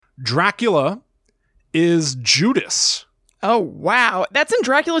Dracula is Judas. Oh, wow. That's in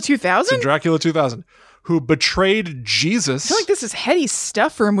Dracula 2000? It's in Dracula 2000, who betrayed Jesus. I feel like this is heady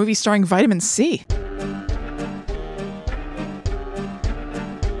stuff for a movie starring vitamin C.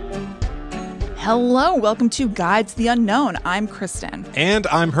 Hello, welcome to Guides the Unknown. I'm Kristen. And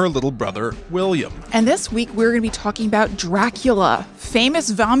I'm her little brother, William. And this week we're going to be talking about Dracula, famous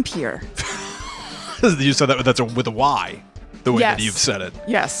vampire. You said that's with a Y, the way that you've said it.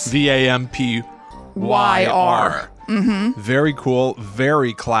 Yes. VAMPYR. Mm-hmm. Very cool,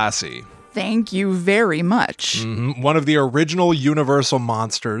 very classy. Thank you very much. Mm-hmm. One of the original Universal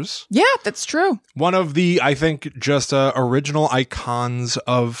monsters. Yeah, that's true. One of the, I think, just original icons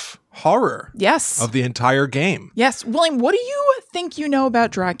of horror. Yes. Of the entire game. Yes. William, what do you think you know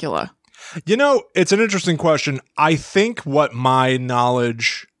about Dracula? You know, it's an interesting question. I think what my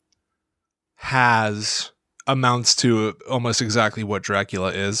knowledge amounts to almost exactly what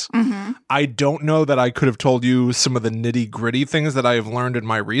Dracula is. Mm-hmm. I don't know that I could have told you some of the nitty-gritty things that I have learned in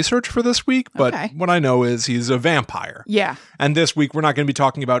my research for this week, but what I know is he's a vampire. Yeah. And this week, we're not going to be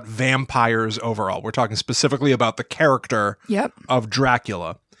talking about vampires overall. We're talking specifically about the character of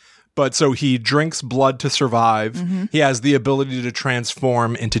Dracula. But so he drinks blood to survive. Mm-hmm. He has the ability to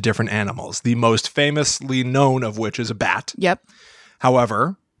transform into different animals, the most famously known of which is a bat. Yep.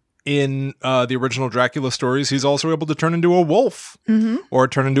 However, in the original Dracula stories, he's also able to turn into a wolf or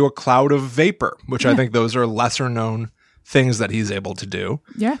turn into a cloud of vapor, which I think those are lesser known things that he's able to do.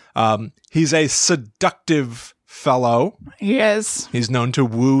 Yeah. He's a seductive fellow. He is. He's known to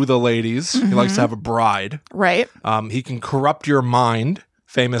woo the ladies. He likes to have a bride. Right. He can corrupt your mind,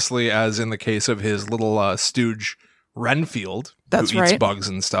 famously as in the case of his little stooge Renfield, who eats bugs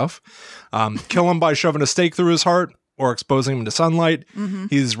and stuff. Kill him by shoving a stake through his heart or exposing him to sunlight. Mm-hmm.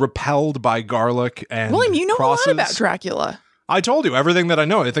 He's repelled by garlic and William, you know crosses. A lot about Dracula. I told you, everything that I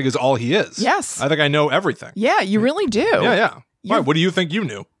know, I think is all he is. Yes. I think I know everything. Yeah, you really do. Yeah. Why? What do you think you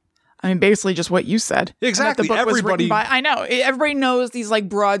knew? I mean, basically just what you said. Exactly. The book Everybody. I know. Everybody knows these like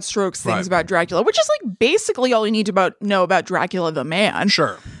broad strokes things about Dracula, which is like basically all you need to know about Dracula the man.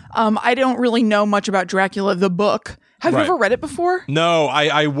 Sure. I don't really know much about Dracula the book. Have you ever read it before? No,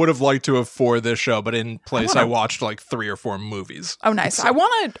 I would have liked to have for this show, but in place I watched like 3 or 4 movies. Oh, nice. So. I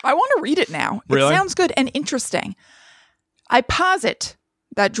want to read it now. Really? It sounds good and interesting. I posit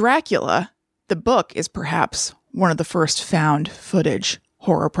that Dracula, the book, is perhaps one of the first found footage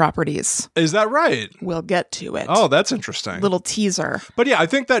horror properties. Is that right? We'll get to it. Oh, that's interesting. Little teaser. But yeah, I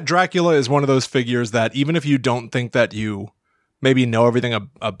think that Dracula is one of those figures that even if you don't think that you maybe know everything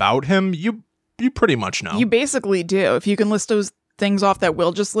about him, you pretty much know. You basically do. If you can list those things off that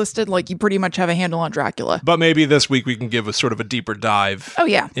Will just listed, like you pretty much have a handle on Dracula. But maybe this week we can give a sort of a deeper dive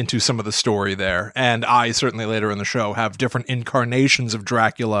into some of the story there. And I certainly later in the show have different incarnations of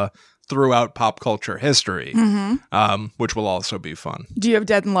Dracula throughout pop culture history, which will also be fun. Do you have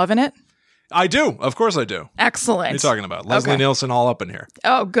Dead in Love in it? I do. Of course I do. Excellent. What are you talking about? Leslie Nielsen all up in here.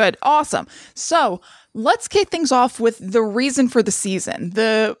 Oh, good. Awesome. So let's kick things off with the reason for the season.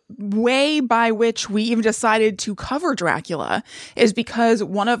 The way by which we even decided to cover Dracula is because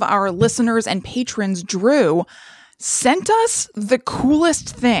one of our listeners and patrons, Drew, sent us the coolest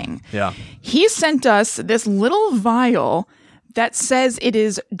thing. Yeah. He sent us this little vial that says it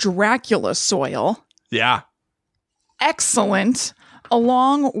is Dracula soil. Yeah. Excellent.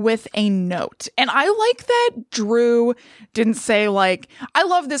 Along with a note. And I like that Drew didn't say like, I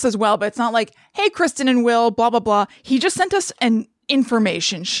love this as well, but it's not like, hey, Kristen and Will, blah, blah, blah. He just sent us an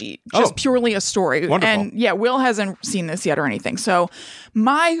information sheet, just purely a story. Wonderful. And yeah, Will hasn't seen this yet or anything. So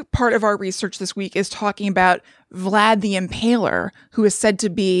my part of our research this week is talking about Vlad the Impaler, who is said to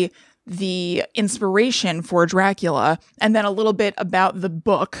be the inspiration for Dracula, and then a little bit about the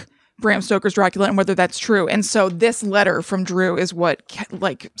book Bram Stoker's Dracula and whether that's true. And so this letter from Drew is what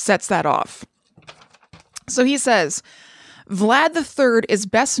sets that off. So he says, Vlad III is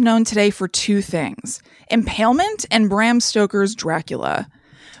best known today for 2 things: impalement and Bram Stoker's Dracula.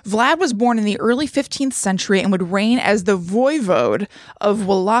 Vlad was born in the early 15th century and would reign as the voivode of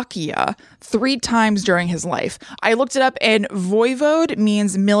Wallachia 3 times during his life. I looked it up, and voivode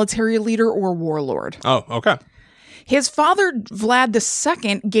means military leader or warlord. Oh, okay. His father, Vlad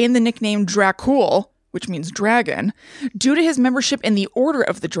II, gained the nickname Dracul, which means dragon, due to his membership in the Order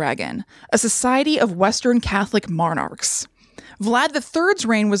of the Dragon, a society of Western Catholic monarchs. Vlad III's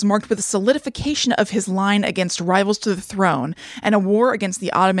reign was marked with a solidification of his line against rivals to the throne and a war against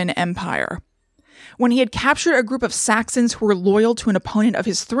the Ottoman Empire. When he had captured a group of Saxons who were loyal to an opponent of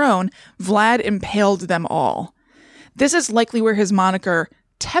his throne, Vlad impaled them all. This is likely where his moniker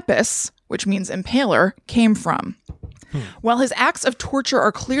Tepes, which means impaler, came from. While his acts of torture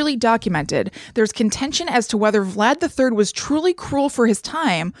are clearly documented, there's contention as to whether Vlad III was truly cruel for his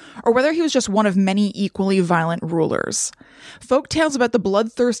time or whether he was just one of many equally violent rulers. Folk tales about the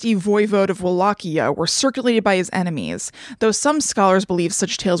bloodthirsty voivode of Wallachia were circulated by his enemies, though some scholars believe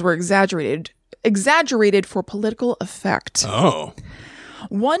such tales were exaggerated for political effect. Oh.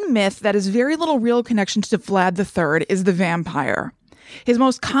 One myth that has very little real connection to Vlad III is the vampire. His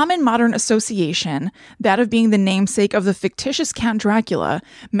most common modern association, that of being the namesake of the fictitious Count Dracula,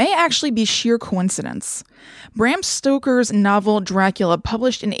 may actually be sheer coincidence. Bram Stoker's novel Dracula,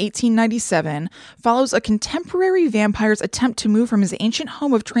 published in 1897, follows a contemporary vampire's attempt to move from his ancient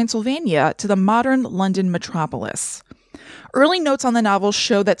home of Transylvania to the modern London metropolis. Early notes on the novel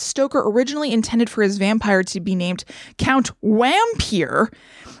show that Stoker originally intended for his vampire to be named Count Wampire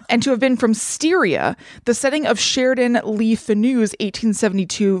and to have been from Styria, the setting of Sheridan Le Fanu's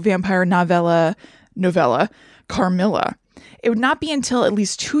 1872 vampire novella Carmilla. It would not be until at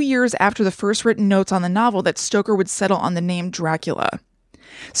least 2 years after the first written notes on the novel that Stoker would settle on the name Dracula.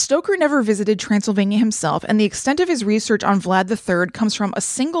 Stoker never visited Transylvania himself, and the extent of his research on Vlad III comes from a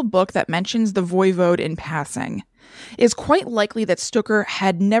single book that mentions the voivode in passing. It is quite likely that Stoker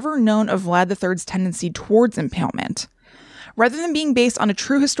had never known of Vlad III's tendency towards impalement. Rather than being based on a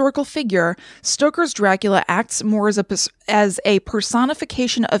true historical figure, Stoker's Dracula acts more as a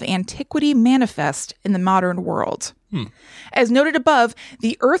personification of antiquity manifest in the modern world. As noted above,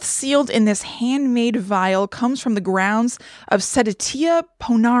 the earth sealed in this handmade vial comes from the grounds of Seditia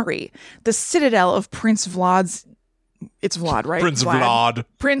Ponari, the citadel of Prince Vlad's... It's Vlad, right? Prince Vlad.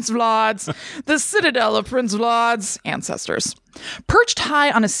 Prince Vlad's, the citadel of Prince Vlad's ancestors. Perched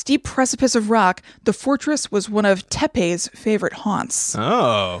high on a steep precipice of rock, the fortress was one of Tepe's favorite haunts.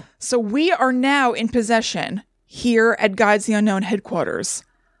 Oh. So we are now in possession, here at Guides the Unknown headquarters,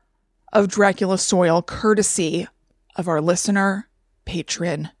 of Dracula soil, courtesy of our listener,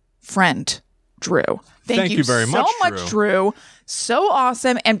 patron, friend, Drew. Thank you very much, so much, Drew. So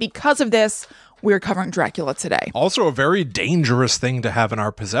awesome. And because of this, we're covering Dracula today. Also a very dangerous thing to have in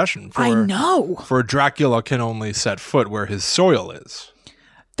our possession. I know. For Dracula can only set foot where his soil is.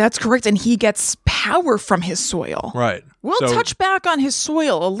 That's correct. And he gets power from his soil. Right. We'll touch back on his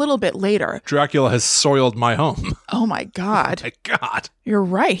soil a little bit later. Dracula has soiled my home. Oh my God. Oh my God. You're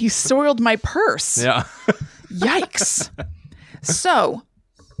right. He soiled my purse. Yeah. Yikes. So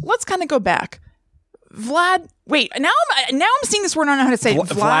let's kind of go back. Vlad. Wait, now I'm seeing this word. I don't know how to say it.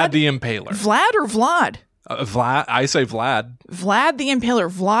 Vlad the Impaler. Vlad or Vlad? Vlad. I say Vlad. Vlad the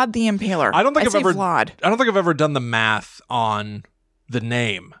Impaler. Vlad the Impaler. I don't think Vlad. I don't think I've ever done the math on the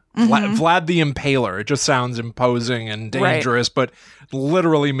name. Mm-hmm. Vlad the Impaler. It just sounds imposing and dangerous, but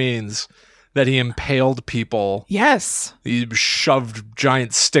literally means that he impaled people. Yes. He shoved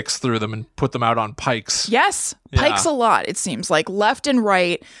giant sticks through them and put them out on pikes. Yes. Pikes a lot, it seems like. Left and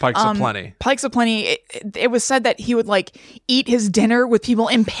right. Pikes aplenty. Pikes aplenty. It was said that he would eat his dinner with people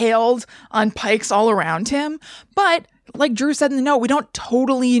impaled on pikes all around him. But like Drew said in the note, we don't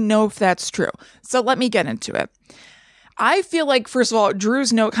totally know if that's true. So let me get into it. I feel like, first of all,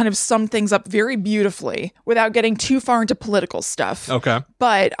 Drew's note kind of summed things up very beautifully without getting too far into political stuff. Okay.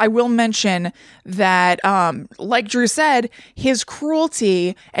 But I will mention that, like Drew said, his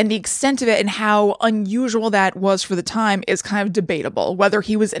cruelty and the extent of it and how unusual that was for the time is kind of debatable. Whether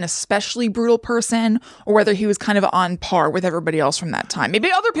he was an especially brutal person or whether he was kind of on par with everybody else from that time.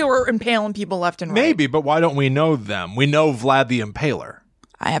 Maybe other people were impaling people left and right. Maybe, but why don't we know them? We know Vlad the Impaler.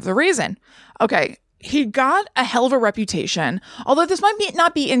 I have the reason. Okay. He got a hell of a reputation, although this might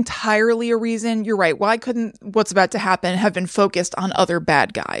not be entirely a reason. You're right. Why couldn't what's about to happen have been focused on other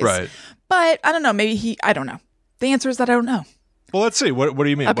bad guys? Right. But I don't know. Maybe I don't know. The answer is that I don't know. Well, let's see. What do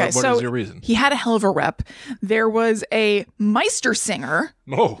you mean? Okay, what is your reason? He had a hell of a rep. There was a Meistersinger,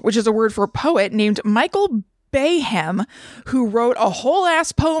 which is a word for a poet, named Michael Bayhem, who wrote a whole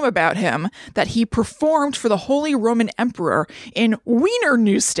ass poem about him that he performed for the Holy Roman Emperor in Wiener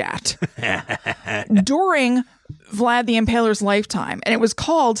Neustadt during Vlad the Impaler's lifetime. And it was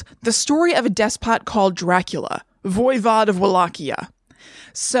called The Story of a Despot Called Dracula, Voivode of Wallachia.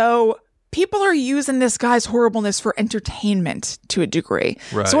 So people are using this guy's horribleness for entertainment to a degree.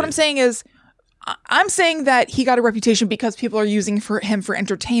 Right. So what I'm saying is, I'm saying that he got a reputation because people are using him for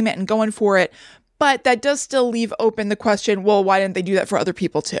entertainment and going for it. But that does still leave open the question, well, why didn't they do that for other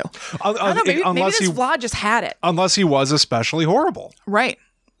people too? I don't know, maybe this Vlad just had it. Unless he was especially horrible. Right.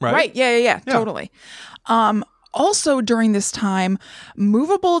 Yeah, totally. Also during this time,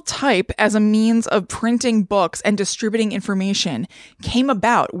 movable type as a means of printing books and distributing information came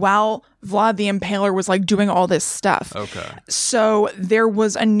about while Vlad the Impaler was doing all this stuff. Okay. So there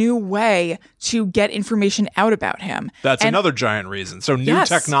was a new way to get information out about him. That's another giant reason. So new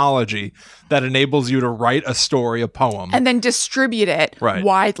technology that enables you to write a story, a poem. And then distribute it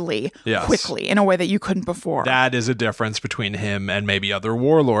widely, quickly, in a way that you couldn't before. That is a difference between him and maybe other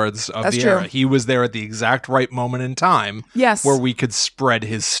warlords of the era. He was there at the exact right moment in time where we could spread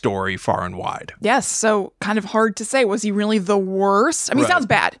his story far and wide. Yes, so kind of hard to say. Was he really the worst? I mean, he sounds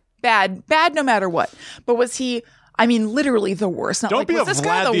bad no matter what. But was he... I mean, literally the worst. Not don't like, be a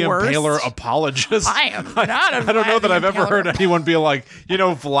Vlad the Impaler apologist. I am not a Vlad I don't know that I've ever heard apologist. anyone be like,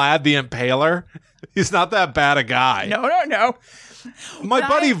 Vlad the Impaler? He's not that bad a guy. No. My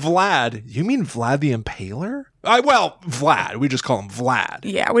buddy Vlad. You mean Vlad the Impaler? Vlad. We just call him Vlad.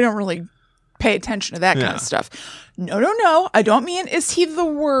 Yeah, we don't really pay attention to that kind of stuff. No. I don't mean is he the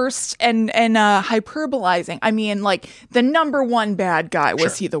worst and hyperbolizing. I mean, like, the number one bad guy.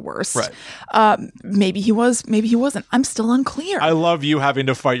 Was he the worst? Right. Maybe he was. Maybe he wasn't. I'm still unclear. I love you having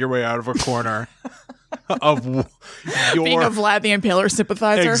to fight your way out of a corner of your... Being a Vlad the Impaler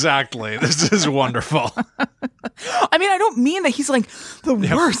sympathizer. Exactly. This is wonderful. I mean, I don't mean that he's like the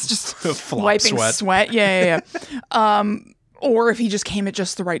worst. Just wiping sweat. Yeah. Or if he just came at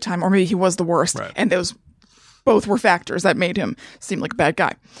just the right time, or maybe he was the worst, and those both were factors that made him seem like a bad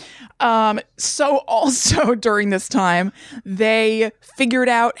guy. So also during this time, they figured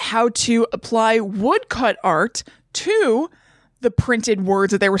out how to apply woodcut art to the printed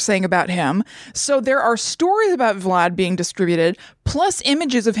words that they were saying about him. So there are stories about Vlad being distributed, plus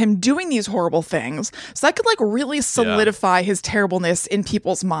images of him doing these horrible things. So that could like really solidify his terribleness in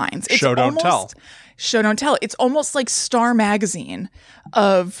people's minds. It's Show, don't tell. Show, don't tell. It's almost like Star Magazine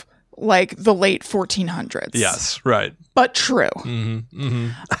of like the late 1400s. Yes, right. But true.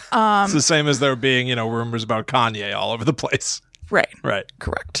 It's the same as there being, rumors about Kanye all over the place. Right.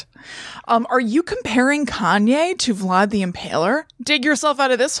 Correct. Are you comparing Kanye to Vlad the Impaler? Dig yourself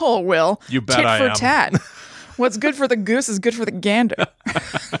out of this hole, Will. You bet Tit I for am. tat. What's good for the goose is good for the gander.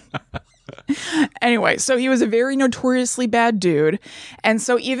 Anyway, so he was a very notoriously bad dude. And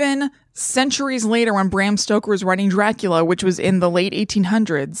so even centuries later, when Bram Stoker was writing Dracula, which was in the late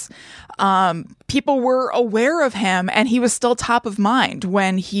 1800s, people were aware of him, and he was still top of mind.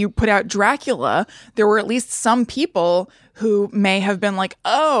 When he put out Dracula, there were at least some people who may have been like,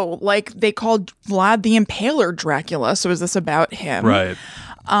 oh, like they called Vlad the Impaler Dracula. So is this about him? Right.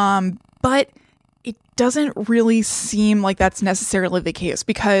 But it doesn't really seem like that's necessarily the case,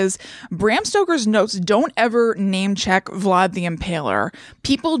 because Bram Stoker's notes don't ever name check Vlad the Impaler.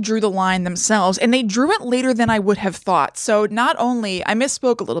 People drew the line themselves, and they drew it later than I would have thought. So not only, I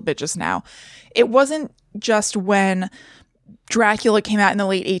misspoke a little bit just now, it wasn't just when Dracula came out in the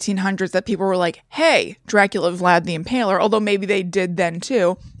late 1800s that people were like, hey, Dracula, Vlad the Impaler, although maybe they did then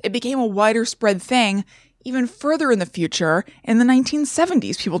too. It became a wider spread thing even further in the future. In the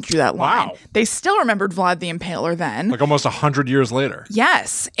 1970s, people drew that line. Wow. They still remembered Vlad the Impaler then. Like almost 100 years later.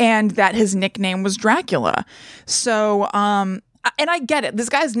 Yes, and that his nickname was Dracula. So, and I get it. This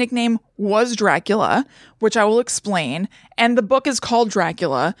guy's nickname was Dracula, which I will explain. And the book is called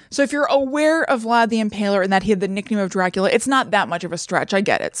Dracula. So if you're aware of Vlad the Impaler and that he had the nickname of Dracula, it's not that much of a stretch. I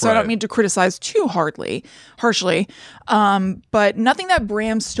get it. So I don't mean to criticize too harshly. But nothing that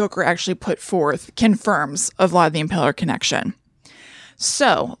Bram Stoker actually put forth confirms a Vlad the Impaler connection.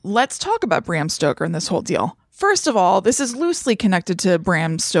 So let's talk about Bram Stoker and this whole deal. First of all, this is loosely connected to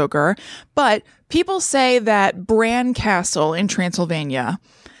Bram Stoker, but people say that Bran Castle in Transylvania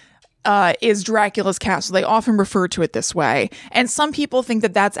is Dracula's castle. They often refer to it this way. And some people think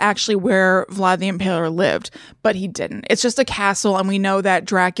that that's actually where Vlad the Impaler lived, but he didn't. It's just a castle, and we know that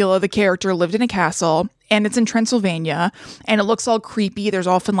Dracula, the character, lived in a castle, and it's in Transylvania, and it looks all creepy. There's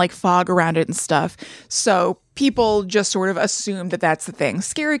often like fog around it and stuff. So people just sort of assume that that's the thing.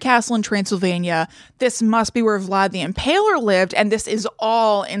 Scary castle in Transylvania. This must be where Vlad the Impaler lived, and this is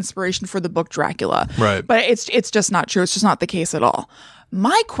all inspiration for the book Dracula. Right. But it's just not true. It's just not the case at all.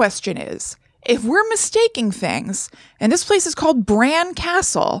 My question is, if we're mistaking things, and this place is called Bran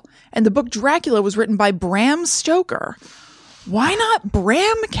Castle, and the book Dracula was written by Bram Stoker, why not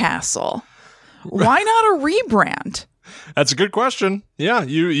Bram Castle? Why not a rebrand? That's a good question. Yeah,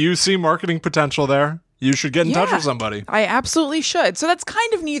 you see marketing potential there. You should get in touch with somebody. I absolutely should. So that's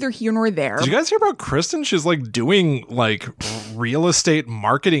kind of neither here nor there. Did you guys hear about Kristen? She's like doing like real estate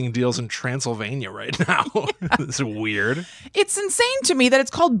marketing deals in Transylvania right now. This is weird. It's insane to me that it's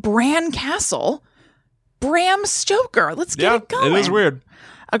called Bran Castle. Bram Stoker. Let's get it going. It is weird.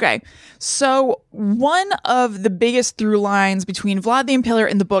 Okay, so one of the biggest through lines between Vlad the Impaler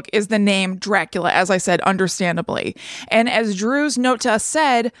and the book is the name Dracula, as I said, understandably. And as Drew's note to us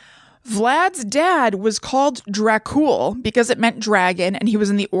said, Vlad's dad was called Dracula because it meant dragon, and he was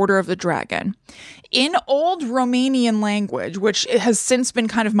in the Order of the Dragon. In old Romanian language, which has since been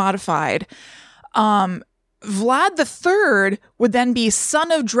kind of modified, Vlad III would then be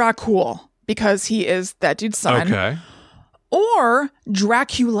son of Dracul because he is that dude's son. Okay. Or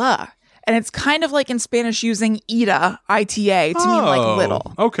Dracula. And it's kind of like in Spanish using Ita, I-T-A, to mean like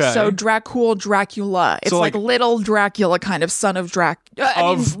little. Okay. So Dracula. It's so like little Dracula, kind of son of son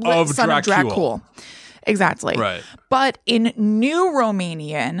of Dracul. Exactly. Right. But in New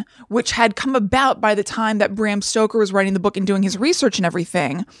Romanian, which had come about by the time that Bram Stoker was writing the book and doing his research and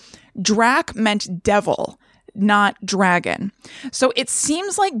everything, Drac meant devil, not dragon. So it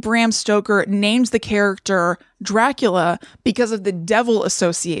seems like Bram Stoker named the character Dracula because of the devil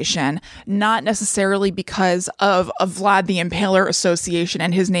association, not necessarily because of a Vlad the Impaler association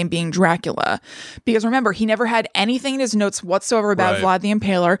and his name being Dracula. Because remember, he never had anything in his notes whatsoever about Vlad the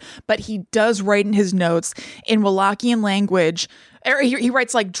Impaler, but he does write in his notes in Wallachian language. He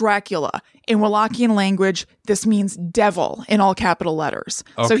writes like Dracula. In Wallachian language, this means devil in all capital letters.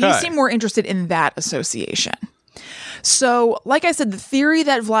 Okay. So he seemed more interested in that association. So, like I said, the theory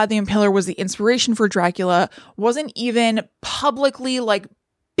that Vlad the Impaler was the inspiration for Dracula wasn't even publicly like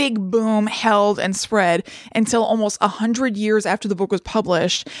big boom held and spread until almost 100 years after the book was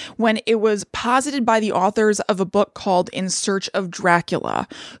published, when it was posited by the authors of a book called In Search of Dracula,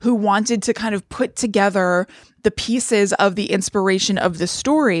 who wanted to kind of put together the pieces of the inspiration of the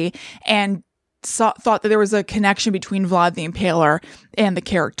story and thought that there was a connection between Vlad the Impaler and the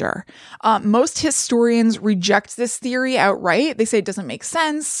character. Most historians reject this theory outright. They say it doesn't make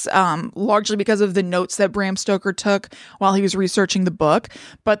sense, largely because of the notes that Bram Stoker took while he was researching the book.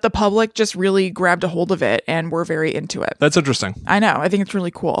 But the public just really grabbed a hold of it and were very into it. That's interesting. I know. I think it's really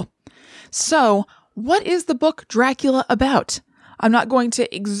cool. So, what is the book Dracula about? I'm not going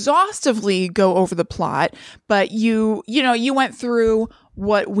to exhaustively go over the plot, but you went through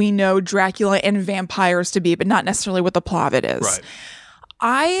what we know Dracula and vampires to be, but not necessarily what the plot of it is. Right.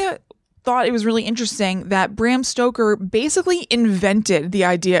 I thought it was really interesting that Bram Stoker basically invented the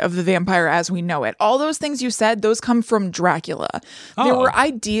idea of the vampire as we know it. All those things you said, those come from Dracula. Oh. There were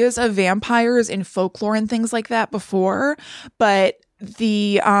ideas of vampires in folklore and things like that before, but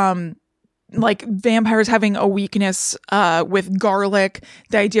the like vampires having a weakness with garlic,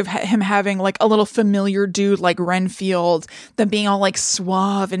 the idea of him having like a little familiar dude like Renfield, them being all like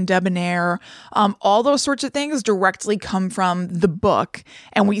suave and debonair, all those sorts of things directly come from the book,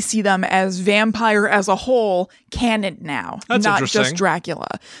 and we see them as vampire as a whole canon now. That's not just Dracula.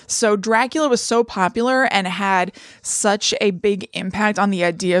 So Dracula was so popular and had such a big impact on the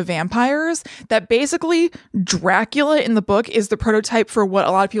idea of vampires that basically Dracula in the book is the prototype for what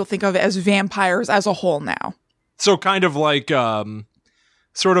a lot of people think of as vampires as a whole now. So kind of like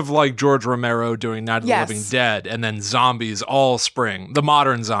sort of like George Romero doing Night of the Living Dead, and then zombies all spring. The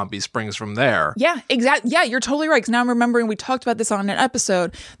modern zombie springs from there. Yeah, exactly. Yeah, you're totally right. Because now I'm remembering we talked about this on an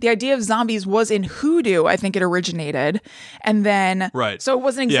episode. The idea of zombies was in hoodoo. I think it originated. And then, so it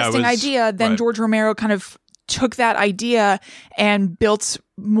was an existing idea. Then George Romero kind of took that idea and built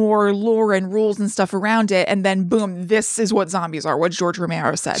more lore and rules and stuff around it, and then boom, this is what zombies are, what George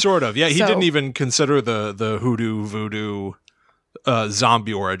Romero said. Sort of, yeah. He didn't even consider the hoodoo, voodoo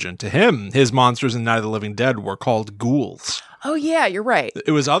zombie origin. To him, his monsters in Night of the Living Dead were called ghouls. Oh yeah, you're right.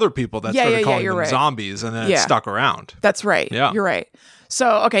 It was other people that started calling them zombies, and then it stuck around. That's right. Yeah, you're right.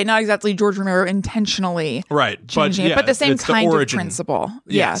 So, okay, not exactly George Romero intentionally changing it, but the same kind of principle.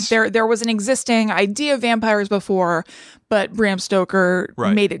 Yes. Yeah, there was an existing idea of vampires before, but Bram Stoker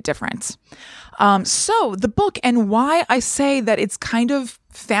made it different. So, the book, and why I say that it's kind of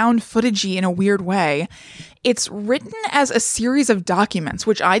found footagey in a weird way, it's written as a series of documents,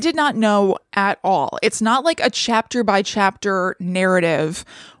 which I did not know at all. It's not like a chapter by chapter narrative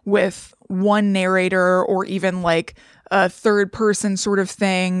with one narrator or even like a third person sort of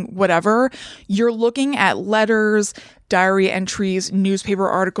thing, whatever. You're looking at letters, diary entries, newspaper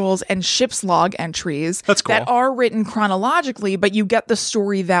articles, and ship's log entries that are written chronologically, but you get the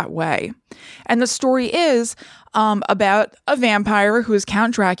story that way. And the story is about a vampire who is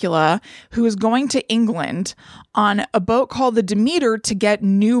Count Dracula, who is going to England on a boat called the Demeter to get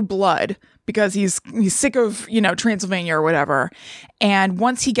new blood, because he's sick of, Transylvania or whatever. And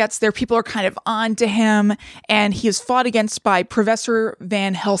once he gets there, people are kind of on to him, and he is fought against by Professor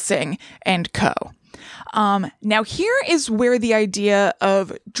Van Helsing and co. Now, here is where the idea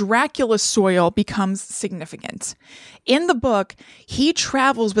of Dracula soil becomes significant. In the book, he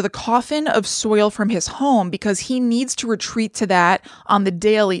travels with a coffin of soil from his home because he needs to retreat to that on the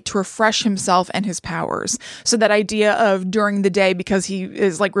daily to refresh himself and his powers. So that idea of during the day, because he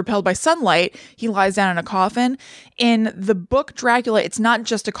is like repelled by sunlight, he lies down in a coffin. In the book Dracula, it's not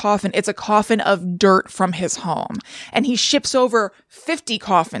just a coffin, it's a coffin of dirt from his home. And he ships over 50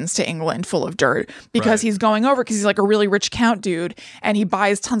 coffins to England full of dirt because he's going over because he's like a really rich count dude and he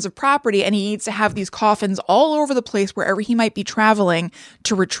buys tons of property and he needs to have these coffins all over the place wherever he might be traveling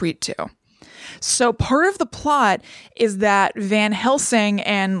to retreat to. So part of the plot is that Van Helsing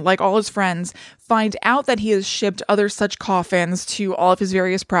and like all his friends find out that he has shipped other such coffins to all of his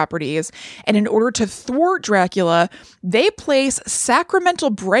various properties. And in order to thwart Dracula, they place sacramental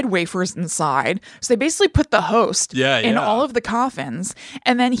bread wafers inside. So they basically put the host in all of the coffins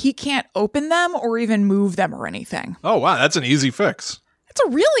and then he can't open them or even move them or anything. Oh, wow. That's an easy fix. It's a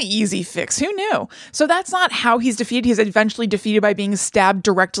really easy fix. Who knew? So that's not how he's defeated. He's eventually defeated by being stabbed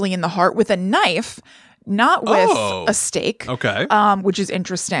directly in the heart with a knife, not with a stake. Okay. Which is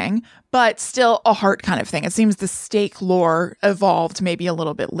interesting, but still a heart kind of thing. It seems the stake lore evolved maybe a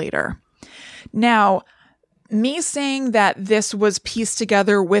little bit later. Now, me saying that this was pieced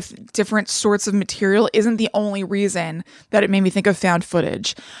together with different sorts of material isn't the only reason that it made me think of found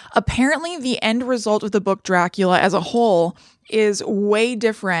footage. Apparently, the end result of the book Dracula as a whole is way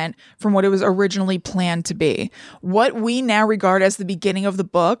different from what it was originally planned to be. What we now regard as the beginning of the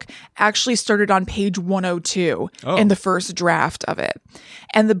book actually started on page 102 in the first draft of it.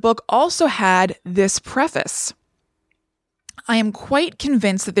 And the book also had this preface. I am quite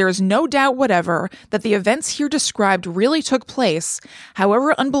convinced that there is no doubt whatever that the events here described really took place,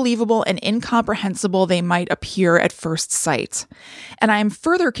 however unbelievable and incomprehensible they might appear at first sight. And I am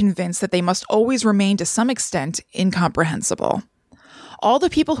further convinced that they must always remain to some extent incomprehensible. All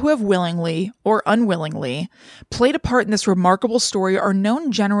the people who have willingly, or unwillingly, played a part in this remarkable story are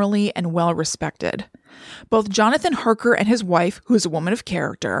known generally and well respected. Both Jonathan Harker and his wife, who is a woman of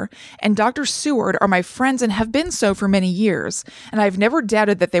character, and Dr. Seward are my friends and have been so for many years, and I've never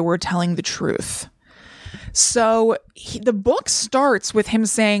doubted that they were telling the truth. So the book starts with him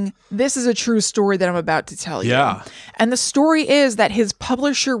saying, this is a true story that I'm about to tell you. Yeah. And the story is that his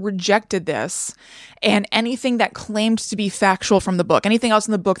publisher rejected this and anything that claimed to be factual from the book, anything else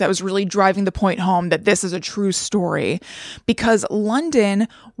in the book that was really driving the point home that this is a true story, because London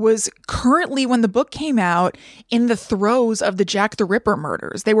was currently, when the book came out, in the throes of the Jack the Ripper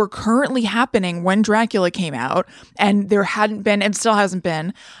murders. They were currently happening when Dracula came out, and there hadn't been, and still hasn't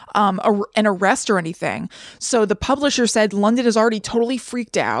been, an arrest or anything. So the publisher said London is already totally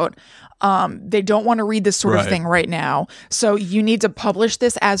freaked out. They don't want to read this sort of thing right now. So you need to publish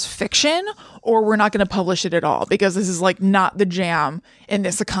this as fiction or we're not going to publish it at all because this is like not the jam in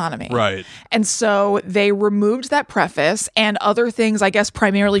this economy. Right. And so they removed that preface and other things, I guess,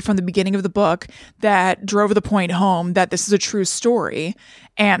 primarily from the beginning of the book that drove the point home that this is a true story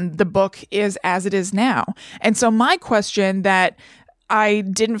and the book is as it is now. And so my question that I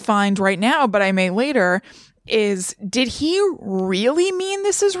didn't find right now, but I may later, is did he really mean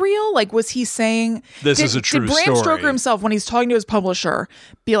this is real? Like, was he saying this is a true story? Did Bram Stoker himself, when he's talking to his publisher,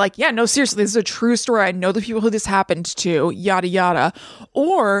 be like, yeah, no, seriously, this is a true story. I know the people who this happened to, yada, yada.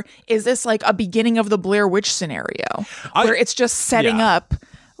 Or is this like a beginning of the Blair Witch scenario where it's just setting up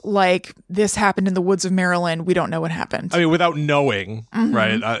like this happened in the woods of Maryland. We don't know what happened. I mean, without knowing,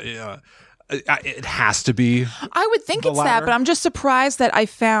 right? It has to be. I would think it's that, but I'm just surprised that I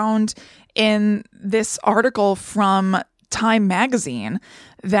found in this article from Time magazine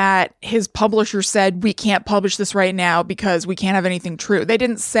that his publisher said, we can't publish this right now because we can't have anything true. They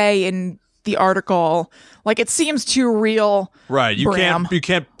didn't say in the article, like, it seems too real. Right. You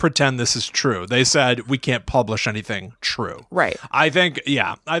can't pretend this is true. They said we can't publish anything true. Right. I think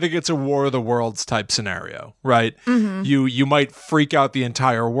it's a War of the Worlds type scenario, right? Mm-hmm. You might freak out the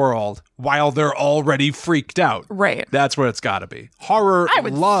entire world while they're already freaked out. Right. That's what it's got to be. Horror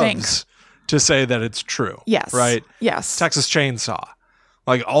loves to say that it's true. Yes. Right? Yes. Texas Chainsaw.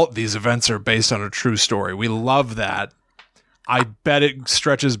 Like, all these events are based on a true story. We love that. I bet it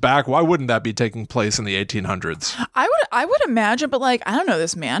stretches back. Why wouldn't that be taking place in the 1800s? I would imagine, but like, I don't know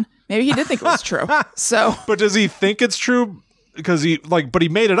this man. Maybe he did think it was true. So, but does he think it's true? Because but he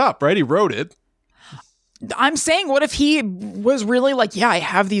made it up, right? He wrote it. I'm saying, what if he was really like, yeah, I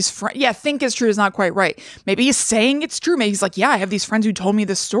have these friends. Yeah, think it's true is not quite right. Maybe he's saying it's true. Maybe he's like, yeah, I have these friends who told me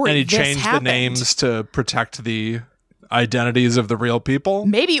this story. And he changed the names to protect the identities of the real people.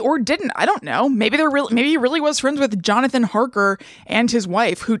 Maybe, or didn't. I don't know. Maybe he really was friends with Jonathan Harker and his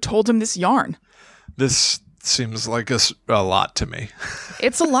wife who told him this yarn. This seems like a lot to me.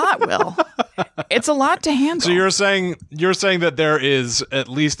 It's a lot, Will. It's a lot to handle. So you're saying that there is at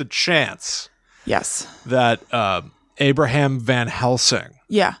least a chance, yes, that Abraham Van Helsing,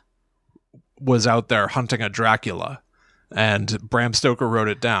 was out there hunting a Dracula, and Bram Stoker wrote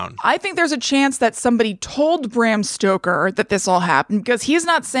it down. I think there's a chance that somebody told Bram Stoker that this all happened, because he's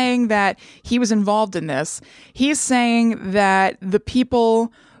not saying that he was involved in this. He's saying that the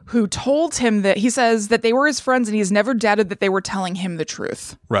people who told him that, he says that they were his friends and he's never doubted that they were telling him the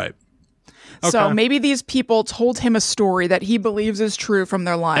truth. Right. Okay. So maybe these people told him a story that he believes is true from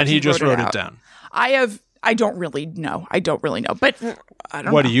their lives. And he just wrote it down. I don't really know. But I don't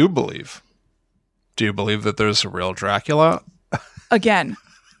know. What do you believe? Do you believe that there's a real Dracula? Again,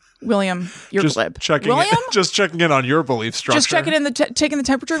 William, you're glib. Just checking in on your belief structure. Just checking in taking the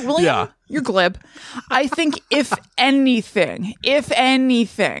temperature. William, you're glib. I think if anything,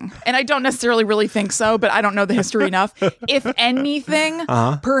 and I don't necessarily really think so, but I don't know the history enough. If anything,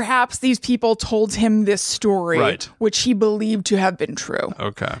 perhaps these people told him this story, which he believed to have been true.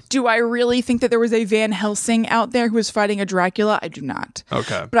 Okay. Do I really think that there was a Van Helsing out there who was fighting a Dracula? I do not.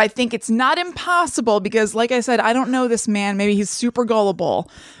 Okay. But I think it's not impossible because, like I said, I don't know this man. Maybe he's super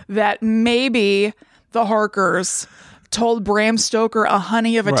gullible. That maybe the Harkers told Bram Stoker a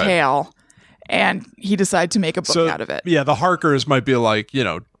honey of a tale, and he decided to make a book out of it. Yeah, the Harkers might be like,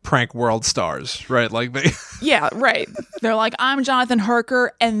 prank world stars, right? Like they. Yeah, right. They're like, I'm Jonathan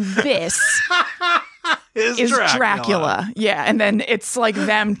Harker, and this is Dracula. Yeah, and then it's like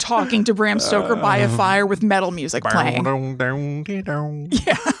them talking to Bram Stoker by a fire with metal music playing.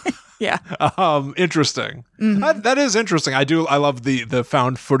 Yeah. Yeah. Interesting. Mm-hmm. That is interesting. I love the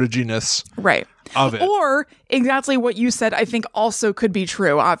found footaginess of it. Or exactly what you said, I think also could be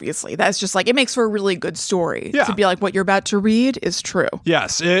true, obviously. That's just like, it makes for a really good story to be like, what you're about to read is true.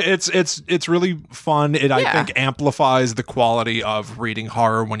 Yes. It's really fun. I think amplifies the quality of reading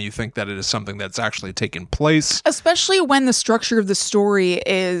horror when you think that it is something that's actually taken place. Especially when the structure of the story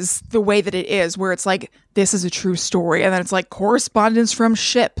is the way that it is, where it's like, this is a true story. And then it's like correspondence from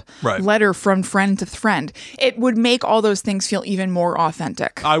ship, letter from friend to friend. It would make all those things feel even more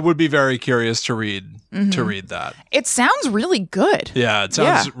authentic. I would be very curious to read that. It sounds really good. Yeah, it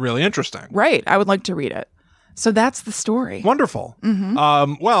sounds really interesting. Right. I would like to read it. So that's the story. Wonderful.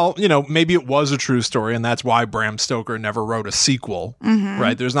 Mm-hmm. Well, maybe it was a true story, and that's why Bram Stoker never wrote a sequel,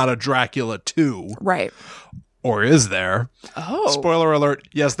 right? There's not a Dracula 2. Right. Or is there? Oh. Spoiler alert.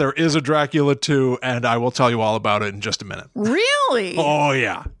 Yes, there is a Dracula 2, and I will tell you all about it in just a minute. Really? Oh,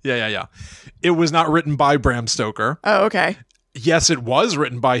 yeah. Yeah. It was not written by Bram Stoker. Oh, okay. Yes, it was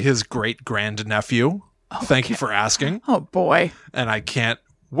written by his great-grandnephew. Thank you for asking. Oh, boy. And I can't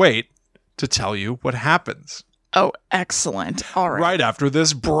wait to tell you what happens. Oh, excellent. All right. Right after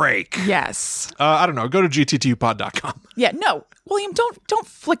this break. Yes. I don't know. Go to gttupod.com. Yeah, no. William, don't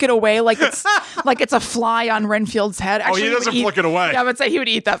flick it away like it's a fly on Renfield's head. Actually, he doesn't flick it away. Yeah, I would say he would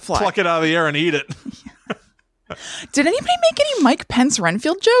eat that fly. Pluck it out of the air and eat it. Did anybody make any Mike Pence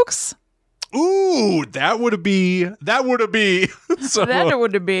Renfield jokes? Ooh, that would be. So, that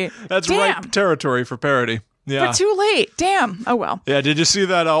would be. That's ripe territory for parody. Yeah. But too late. Damn. Oh, well. Yeah, did you see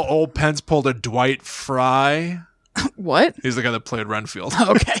that old Pence pulled a Dwight Fry? What? He's the guy that played Renfield.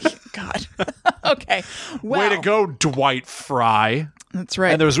 Okay. God. Okay. Well. Way to go, Dwight Fry. That's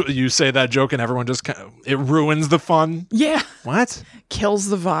right. And you say that joke and everyone just it ruins the fun. Yeah. What? Kills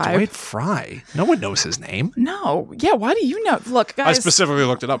the vibe. Dwight Fry. No one knows his name. No. Yeah, why do you know? Look, guys. I specifically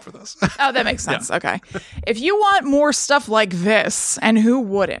looked it up for this. Oh, that makes sense. Yeah. Okay. If you want more stuff like this, and who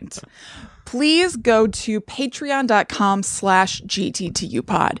wouldn't, please go to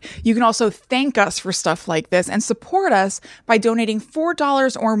patreon.com/GTTUpod. You can also thank us for stuff like this and support us by donating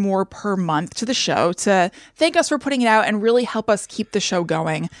 $4 or more per month to the show to thank us for putting it out and really help us keep the show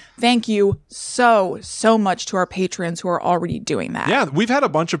going. Thank you so much to our patrons who are already doing that. Yeah, we've had a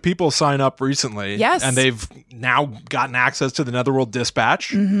bunch of people sign up recently. Yes. And they've now gotten access to the Netherworld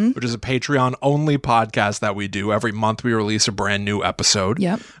Dispatch, which is a Patreon-only podcast that we do. Every month we release a brand new episode.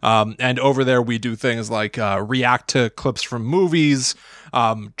 Yep. And over there we do things like react to clips from movies,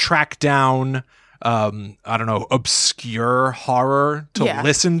 track down obscure horror to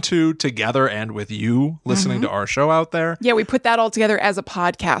listen to together and with you listening to our show out there. Yeah, we put that all together as a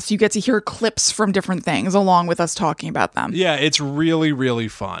podcast. You get to hear clips from different things along with us talking about them. Yeah, it's really, really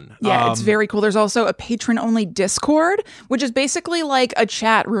fun. Yeah, it's very cool. There's also a patron-only Discord, which is basically like a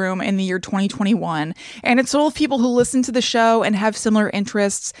chat room in the year 2021. And it's full of people who listen to the show and have similar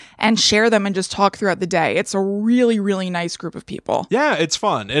interests and share them and just talk throughout the day. It's a really, really nice group of people. Yeah, it's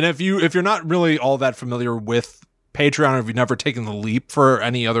fun. And if you're not really all that familiar with Patreon, or if you've never taken the leap for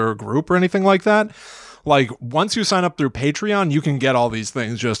any other group or anything like that, like once you sign up through Patreon, you can get all these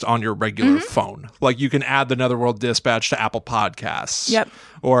things just on your regular phone. Like you can add the Netherworld Dispatch to Apple Podcasts. Yep.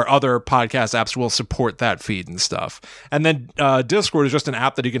 Or other podcast apps will support that feed and stuff. And then Discord is just an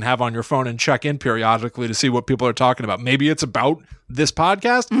app that you can have on your phone and check in periodically to see what people are talking about. Maybe it's about this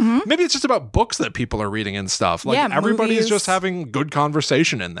podcast. Maybe it's just about books that people are reading and stuff. Like everybody's just having good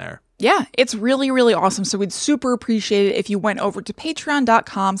conversation in there. Yeah, it's really, really awesome. So we'd super appreciate it if you went over to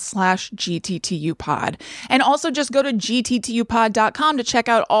patreon.com/GTTUpod. And also just go to gttupod.com to check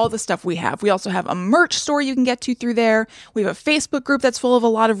out all the stuff we have. We also have a merch store you can get to through there. We have a Facebook group that's full of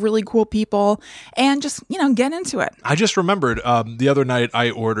a lot of really cool people. And just, get into it. I just remembered the other night I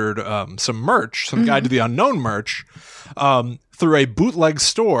ordered some merch, some Guide to the Unknown merch, through a bootleg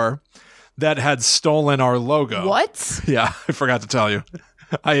store that had stolen our logo. What? Yeah, I forgot to tell you.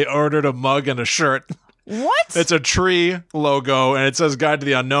 I ordered a mug and a shirt. What? It's a tree logo, and it says Guide to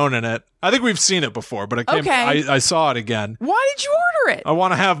the Unknown in it. I think we've seen it before, but I saw it again. Why did you order it? I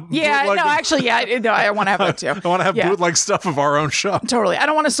want to have I want to have that too. I want to have bootleg stuff of our own show. Totally. I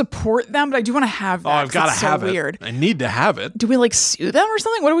don't want to support them, but I do want to have that. Oh, I've got to have weird. it. I need to have it. Do we sue them or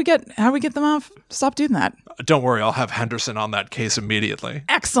something? What do we get? How do we get them off? Stop doing that. Don't worry, I'll have Henderson on that case immediately.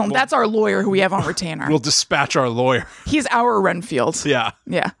 Excellent. That's our lawyer who we have on retainer. We'll dispatch our lawyer. He's our Renfield. Yeah.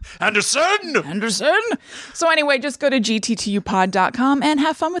 Yeah. Henderson! So anyway, just go to gttupod.com and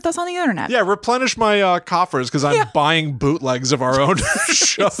have fun with us on the internet. Yeah, replenish my coffers because I'm buying bootlegs of our own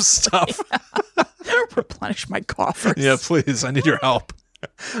show stuff. Replenish my coffers. Yeah, please. I need your help.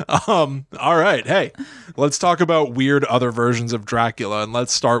 All right. Hey, let's talk about weird other versions of Dracula, and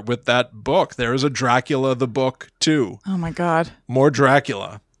let's start with that book. There is a Dracula the book too. Oh my God. More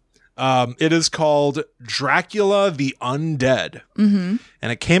Dracula. It is called Dracula the Undead. And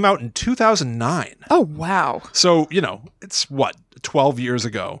it came out in 2009. Oh, wow. So, it's 12 years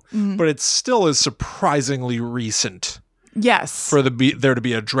ago, but it still is surprisingly recent. Yes. For there to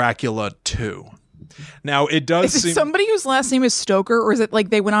be a Dracula 2. Now, it does seem... Is it somebody whose last name is Stoker, or is it like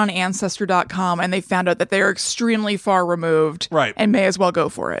they went on Ancestor.com and they found out that they are extremely far removed and may as well go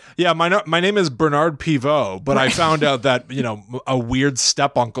for it? Yeah, my name is Bernard Pivot, but I found out that, a weird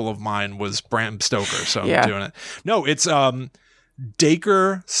step-uncle of mine was Bram Stoker, so I'm doing it. No, it's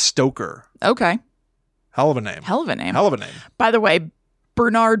Dacre Stoker. Okay. Hell of a name. By the way,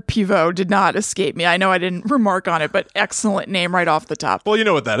 Bernard Pivot did not escape me. I know I didn't remark on it, but excellent name right off the top. Well, you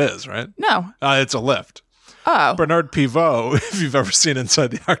know what that is, right? No. It's a lift. Oh. Bernard Pivot, if you've ever seen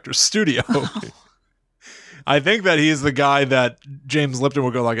Inside the Actor's Studio, I think that he's the guy that James Lipton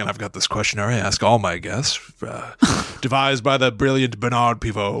will go and I've got this questionnaire I ask all my guests, devised by the brilliant Bernard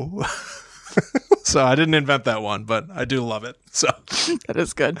Pivot. So I didn't invent that one, but I do love it. So that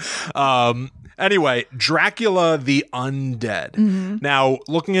is good. Anyway, Dracula the Undead. Now,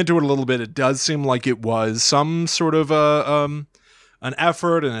 looking into it a little bit, it does seem like it was some sort of an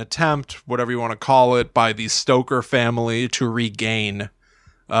effort, an attempt, whatever you want to call it, by the Stoker family to regain,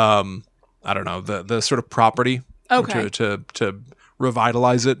 the sort of property, to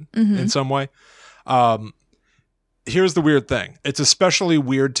revitalize it in some way. Here's the weird thing. It's especially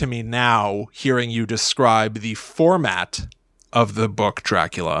weird to me now hearing you describe the format of the book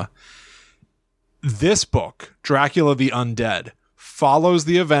Dracula. This book, Dracula the Undead, follows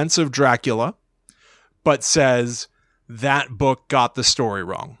the events of Dracula, but says that book got the story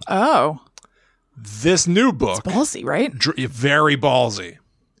wrong. Oh. This new book... It's ballsy, right? Very ballsy.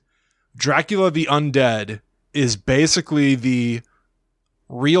 Dracula the Undead is basically the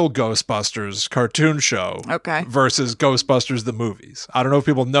real Ghostbusters cartoon show versus Ghostbusters the movies. I don't know if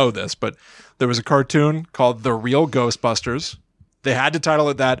people know this, but there was a cartoon called The Real Ghostbusters. They had to title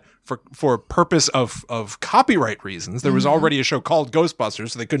it that for purpose of copyright reasons. There was already a show called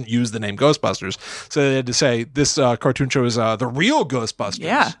Ghostbusters, so they couldn't use the name Ghostbusters. So they had to say this cartoon show is The Real Ghostbusters.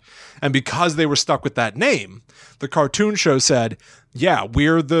 Yeah. And because they were stuck with that name, the cartoon show said, yeah,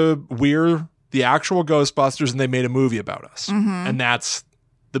 we're the actual Ghostbusters, and they made a movie about us. And that's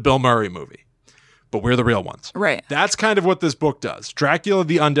the Bill Murray movie. But we're the real ones. Right. That's kind of what this book does. Dracula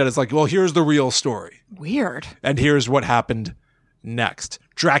the Undead is like, well, here's the real story. Weird. And here's what happened next.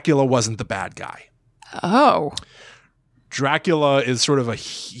 Dracula wasn't the bad guy. Oh. Dracula is sort of a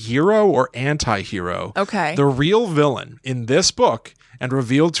hero or anti-hero. Okay. The real villain in this book, and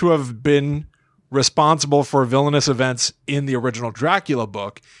revealed to have been responsible for villainous events in the original Dracula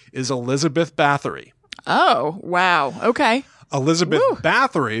book, is Elizabeth Bathory. Oh, wow. Okay. Elizabeth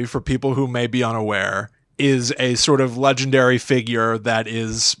Bathory, for people who may be unaware, is a sort of legendary figure that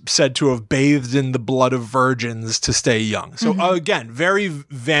is said to have bathed in the blood of virgins to stay young. So again, very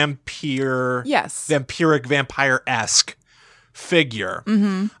vampiric, vampire-esque figure.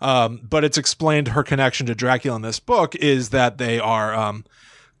 But it's explained her connection to Dracula in this book is that they are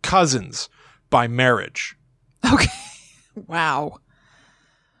cousins by marriage. Okay. Wow.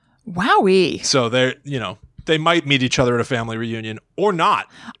 Wowie. So they're, they might meet each other at a family reunion or not.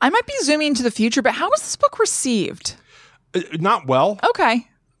 I might be zooming into the future, but how was this book received? Not well. Okay.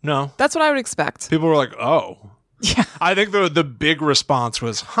 No. That's what I would expect. People were like, oh. Yeah. I think the big response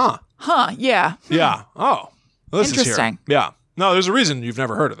was, huh. Huh, yeah. Yeah. Oh. Well, this Interesting. Is here. Yeah. No, there's a reason you've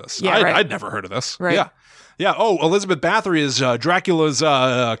never heard of this. Yeah, right. I'd never heard of this. Right. Yeah. Yeah. Oh, Elizabeth Bathory is Dracula's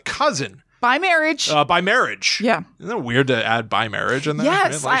cousin. By marriage. By marriage. Yeah. Isn't it weird to add by marriage in there?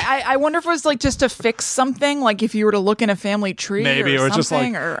 Yes. I wonder if it was like just to fix something, like if you were to look in a family tree maybe, or just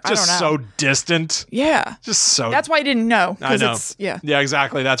like, or just I don't know. so distant. Yeah. Just so. That's why I didn't know. I know. Yeah,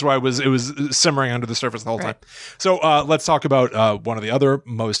 exactly. That's why it was simmering under the surface the whole time. So let's talk about one of the other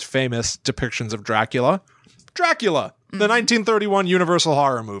most famous depictions of Dracula. Dracula, the 1931 Universal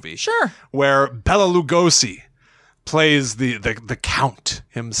horror movie. Sure. Where Bela Lugosi plays the Count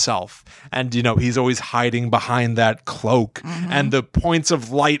himself. And, he's always hiding behind that cloak. And the points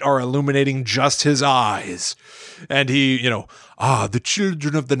of light are illuminating just his eyes. And he, the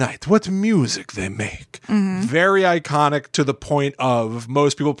children of the night, what music they make. Very iconic to the point of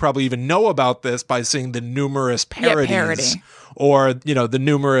most people probably even know about this by seeing the numerous parodies. Yeah, parody. Or, the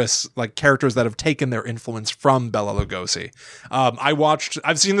numerous characters that have taken their influence from Bela Lugosi.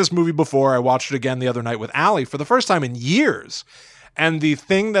 I've seen this movie before. I watched it again the other night with Allie for the first time in years. And the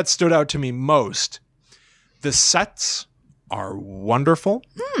thing that stood out to me most, the sets are wonderful.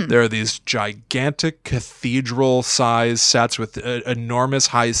 There are these gigantic cathedral-sized sets with enormous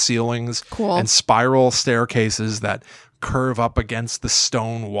high ceilings and spiral staircases that curve up against the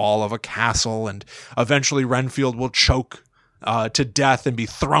stone wall of a castle. And eventually Renfield will choke to death and be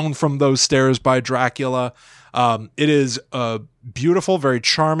thrown from those stairs by Dracula. It is beautiful, very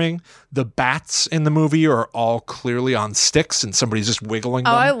charming. The bats in the movie are all clearly on sticks and somebody's just wiggling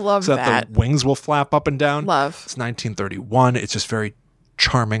them. Oh, I love so that the wings will flap up and down. Love. It's 1931. It's just very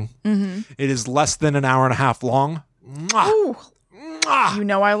charming. It is less than an hour and a half long. Mwah! Ooh.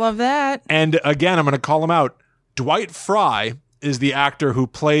 Mwah! I love that. And again, I'm going to call him out. Dwight Fry is the actor who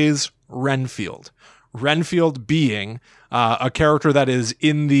plays Renfield. Renfield being a character that is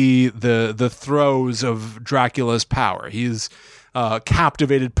in the throes of Dracula's power. He's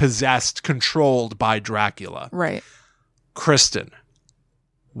captivated, possessed, controlled by Dracula. Right. Kristen.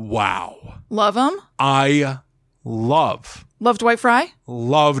 Wow. Love him? I love Dwight Fry?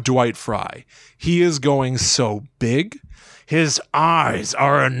 Love Dwight Fry. He is going so big. His eyes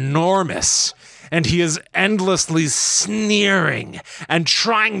are enormous. And he is endlessly sneering and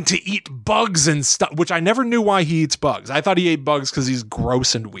trying to eat bugs and stuff, which I never knew why he eats bugs. I thought he ate bugs because he's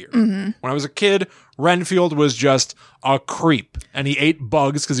gross and weird. When I was a kid, Renfield was just a creep, and he ate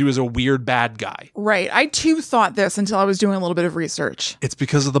bugs because he was a weird bad guy. Right. I too thought this until I was doing a little bit of research. It's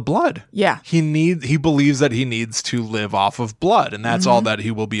because of the blood. Yeah. He believes that he needs to live off of blood, and that's all that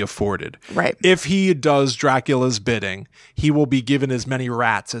he will be afforded. Right. If he does Dracula's bidding, he will be given as many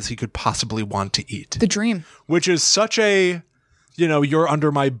rats as he could possibly want to eat. The dream. Which is such a, you're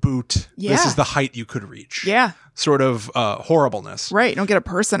under my boot. Yeah. This is the height you could reach. Yeah. Sort of horribleness. Right. You don't get a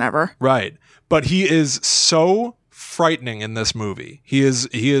person ever. Right. But he is so frightening in this movie. He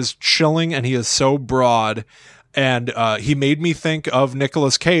is chilling, and he is so broad. And he made me think of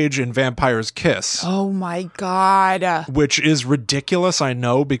Nicolas Cage in Vampire's Kiss. Oh my God. Which is ridiculous, I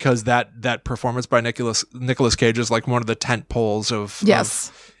know, because that performance by Nicolas Cage is like one of the tent poles of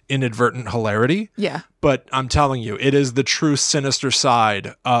inadvertent hilarity. Yeah. But I'm telling you, it is the true sinister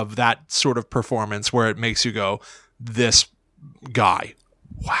side of that sort of performance where it makes you go, this guy,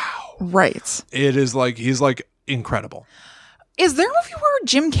 wow. Right. It is like, he's like incredible. Is there a movie where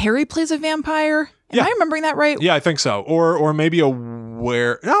Jim Carrey plays a vampire? Am I remembering that right? Yeah, I think so. Or maybe no,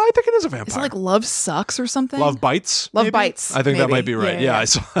 I think it is a vampire. Is it like Love Sucks or something? Love Bites? Love Bites. I think that might be right. Yeah.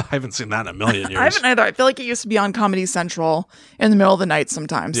 I haven't seen that in a million years. I haven't either. I feel like it used to be on Comedy Central in the middle of the night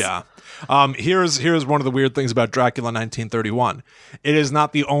sometimes. Yeah. Here's one of the weird things about Dracula 1931. It is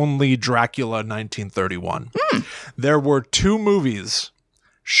not the only Dracula 1931. There were 2 movies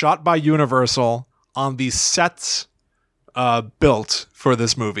shot by Universal on the sets built for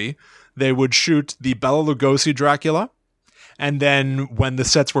this movie. They would shoot the Bela Lugosi Dracula, and then when the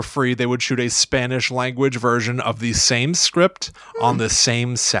sets were free, they would shoot a Spanish language version of the same script on the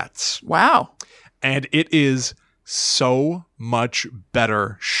same sets. Wow. And it is so much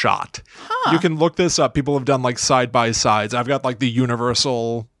better shot. You can look this up. People have done like side by sides. I've got like the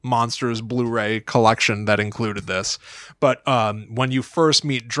Universal Monsters Blu-ray collection that included this. But when you first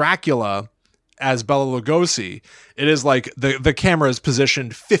meet Dracula as Bela Lugosi, it is like the camera is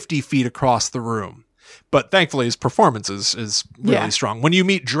positioned 50 feet across the room. But thankfully, his performance is really strong. When you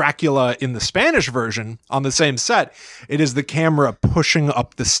meet Dracula in the Spanish version on the same set, it is the camera pushing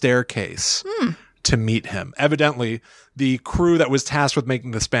up the staircase to meet him. Evidently, the crew that was tasked with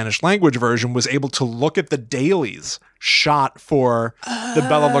making the Spanish language version was able to look at the dailies shot for the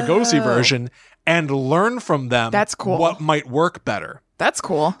Bela Lugosi version and learn from them what might work better. That's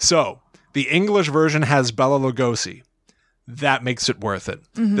cool. So, the English version has Bela Lugosi. That makes it worth it.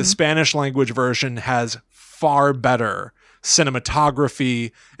 The Spanish language version has far better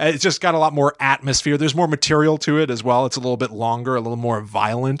cinematography. It's just got a lot more atmosphere. There's more material to it as well. It's a little bit longer, a little more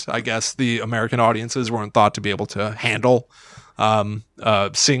violent. I guess the American audiences weren't thought to be able to handle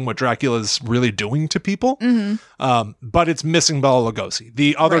seeing what Dracula's really doing to people. But it's missing Bela Lugosi.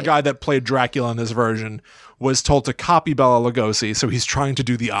 The other guy that played Dracula in this version was told to copy Bela Lugosi, so he's trying to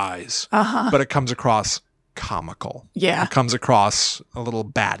do the eyes. But it comes across comical. Yeah. It comes across a little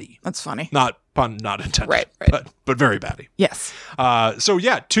batty. That's funny. Not pun, not intended. Right. But very batty. Yes. So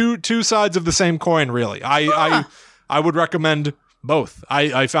yeah, two sides of the same coin, really. I would recommend both.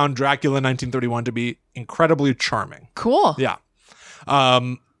 I found Dracula 1931 to be incredibly charming. Cool. Yeah.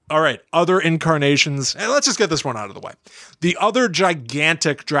 All right. Other incarnations. And let's just get this one out of the way. The other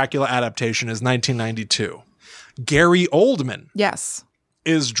gigantic Dracula adaptation is 1992. Gary Oldman. Yes.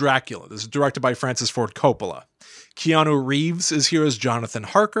 Is Dracula. This is directed by Francis Ford Coppola. Keanu Reeves is here as Jonathan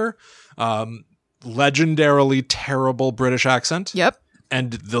Harker. Legendarily terrible British accent. Yep.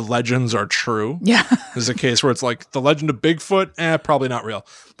 And the legends are true. Yeah. There's a case where it's like the legend of Bigfoot, probably not real.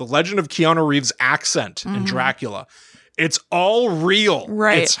 The legend of Keanu Reeves' accent in Dracula. It's all real.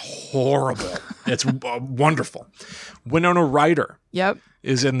 Right. It's horrible. It's wonderful. Winona Ryder. Yep.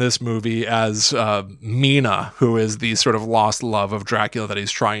 Is in this movie as Mina, who is the sort of lost love of Dracula that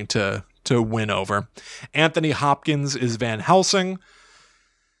he's trying to win over. Anthony Hopkins is Van Helsing.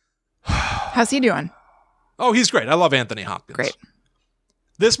 How's he doing? Oh, he's great. I love Anthony Hopkins. Great.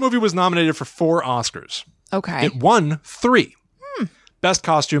 This movie was nominated for 4 Oscars. Okay. It won 3. Best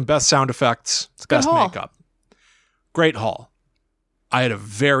costume, best sound effects, best makeup. Great haul. I had a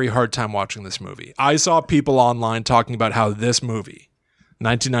very hard time watching this movie. I saw people online talking about how this movie,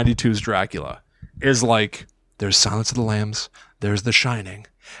 1992's Dracula, is like, there's Silence of the Lambs, there's The Shining,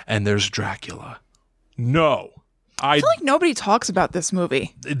 and there's Dracula. No. I feel like nobody talks about this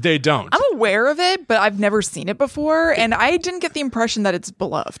movie. They don't. I'm aware of it, but I've never seen it before, and I didn't get the impression that it's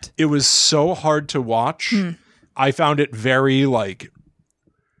beloved. It was so hard to watch. I found it very, like,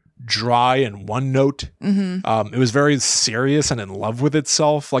 dry and one note. It was very serious and in love with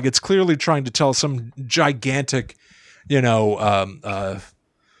itself. Like, it's clearly trying to tell some gigantic, it's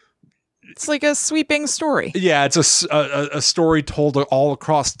like a sweeping story. Yeah, it's a story told all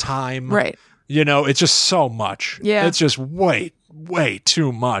across time. Right. It's just so much. Yeah. It's just way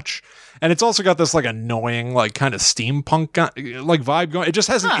too much. And it's also got this like annoying, like kind of steampunk like vibe going. It just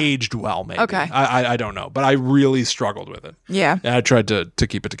hasn't aged well, maybe. Okay. I don't know, but I really struggled with it. Yeah. And I tried to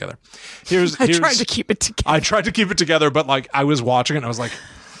keep it together. I tried to keep it together. I tried to keep it together, but like I was watching it and I was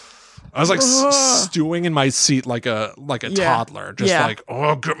like stewing in my seat like a toddler, just like,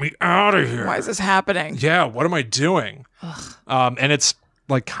 oh, get me out of here. Why is this happening? Yeah, what am I doing? And it's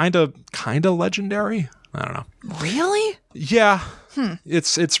like kind of legendary. I don't know. Really? Yeah.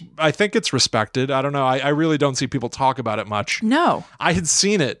 It's I think it's respected. I don't know. I really don't see people talk about it much. No. I had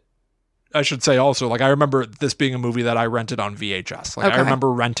seen it. I should say also, like, I remember this being a movie that I rented on VHS. Like, I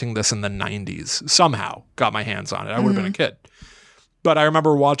remember renting this in the 90s. Somehow got my hands on it. I would have been a kid. But I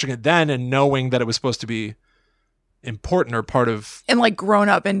remember watching it then and knowing that it was supposed to be important or part of... And like grown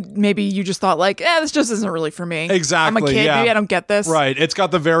up, and maybe you just thought like, this just isn't really for me. Exactly. I'm a kid, maybe I don't get this. Right. It's got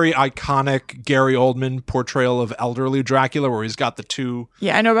the very iconic Gary Oldman portrayal of elderly Dracula where he's got the two...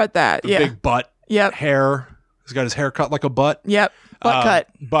 Yeah, I know about that. Yeah. Big butt. Yep. Hair. He's got his hair cut like a butt. Yep. Butt cut.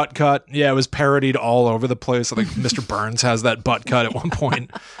 Butt cut. Yeah, it was parodied all over the place. I think Mr. Burns has that butt cut at one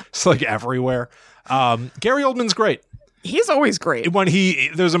point. It's like everywhere. Gary Oldman's great. He's always great. When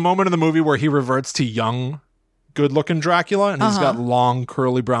there's a moment in the movie where he reverts to young, good-looking Dracula, and he's got long,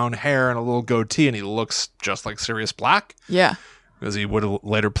 curly brown hair and a little goatee, and he looks just like Sirius Black. Yeah. Because he would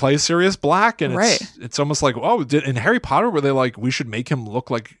later play Sirius Black, and it's almost like, in Harry Potter, were they like, we should make him look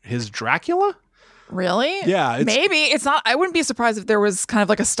like his Dracula? Really? Yeah. Maybe. It's not. I wouldn't be surprised if there was kind of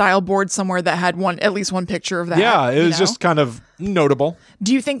like a style board somewhere that had at least one picture of that. Yeah, it was just kind of notable.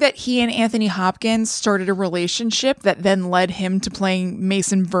 Do you think that he and Anthony Hopkins started a relationship that then led him to playing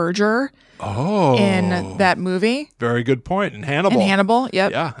Mason Verger in that movie? Very good point. In Hannibal.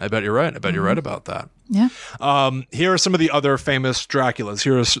 Yep. Yeah, I bet you're right. I bet you're right about that. Yeah. Here are some of the other famous Draculas.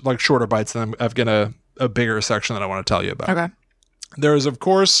 Here are like shorter bites, and I've got a bigger section that I want to tell you about. Okay. There is, of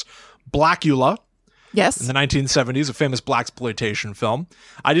course, Blackula. Yes. In the 1970s, a famous blaxploitation film.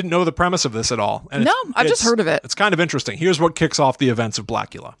 I didn't know the premise of this at all. And I've just heard of it. It's kind of interesting. Here's what kicks off the events of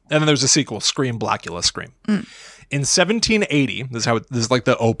Blackula. And then there's a sequel, Scream, Blackula, Scream. In 1780, this is like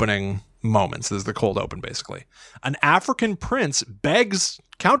the opening moments. This is the cold open, basically. An African prince begs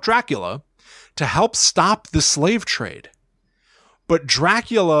Count Dracula to help stop the slave trade. But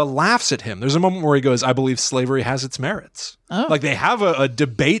Dracula laughs at him. There's a moment where he goes, I believe slavery has its merits. Oh. Like they have a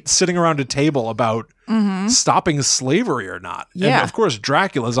debate sitting around a table about stopping slavery or not. Yeah. And of course,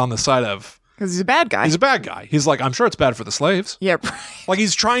 Dracula's on the side of... Because he's a bad guy. He's a bad guy. He's like, I'm sure it's bad for the slaves. Yeah. Like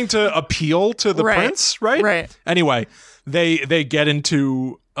he's trying to appeal to the prince, right? Right. Anyway, they get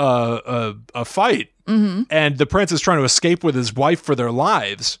into a fight, and the prince is trying to escape with his wife for their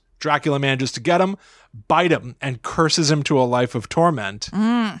lives. Dracula manages to get him, bite him, and curses him to a life of torment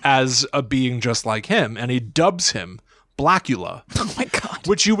as a being just like him, and he dubs him Blackula. Oh my God.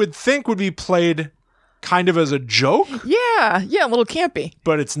 Which you would think would be played kind of as a joke. Yeah, a little campy.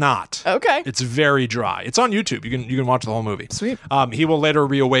 But it's not. Okay. It's very dry. It's on YouTube. You can watch the whole movie. Sweet. He will later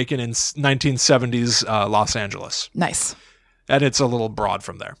reawaken in 1970s Los Angeles. Nice. And it's a little broad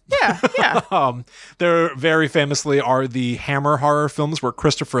from there. Yeah. There very famously are the Hammer horror films where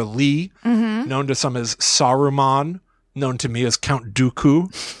Christopher Lee, known to some as Saruman, known to me as Count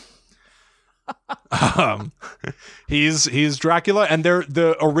Dooku. He's Dracula, and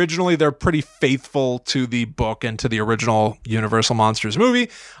originally they're pretty faithful to the book and to the original Universal Monsters movie.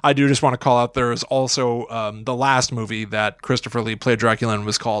 I do just want to call out there is also the last movie that Christopher Lee played Dracula in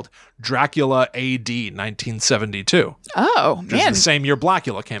was called Dracula AD 1972. Oh man, the same year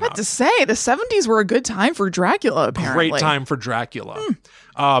Blackula came out. To say the 70s were a good time for Dracula. Apparently, great time for Dracula.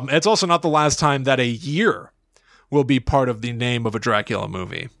 It's also not the last time that a year will be part of the name of a Dracula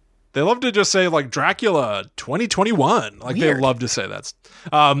movie. They love to just say like Dracula 2021. Like Weird. They love to say that.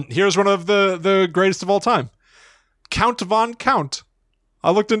 Here's one of the greatest of all time. Count Von Count.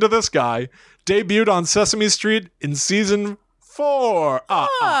 I looked into this guy. Debuted on Sesame Street in season 4.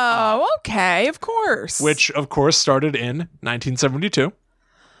 Okay, of course. Which of course started in 1972.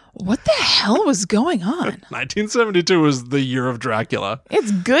 What the hell was going on? 1972 was the year of Dracula. It's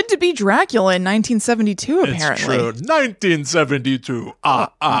good to be Dracula in 1972, apparently. It's true. 1972.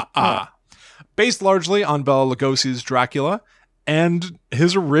 Based largely on Bela Lugosi's Dracula, and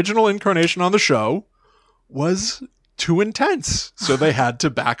his original incarnation on the show was too intense, so they had to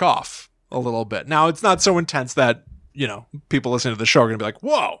back off a little bit. Now, it's not so intense that, people listening to the show are going to be like,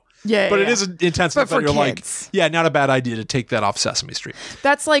 whoa. Yeah, but it is intense enough that you're kids. like, not a bad idea to take that off Sesame Street.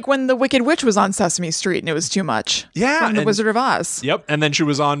 That's like when The Wicked Witch was on Sesame Street and it was too much. Yeah. From The Wizard of Oz. Yep. And then she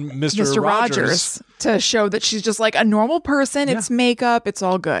was on Mr. Rogers to show that she's just like a normal person. Yeah. It's makeup. It's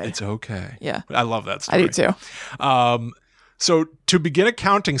all good. It's okay. Yeah. I love that story. I do too. So to begin a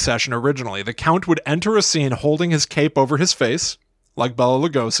counting session originally, the Count would enter a scene holding his cape over his face, like Bela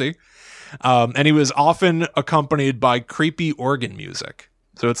Lugosi. And he was often accompanied by creepy organ music.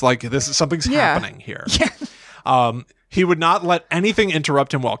 So it's like something's happening here. Yeah. He would not let anything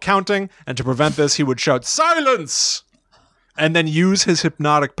interrupt him while counting, and to prevent this, he would shout, "Silence!" and then use his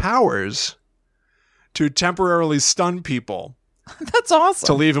hypnotic powers to temporarily stun people. That's awesome.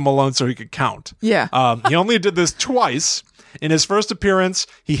 To leave him alone so he could count. Yeah. He only did this twice. In his first appearance,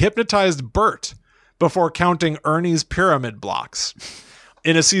 he hypnotized Bert before counting Ernie's pyramid blocks.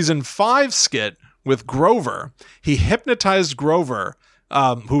 In a season 5 skit with Grover, he hypnotized Grover,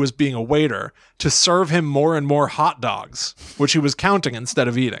 who was being a waiter, to serve him more and more hot dogs, which he was counting instead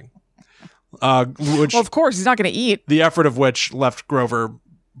of eating. Well, of course, he's not going to eat. The effort of which left Grover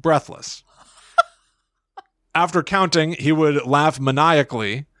breathless. After counting, he would laugh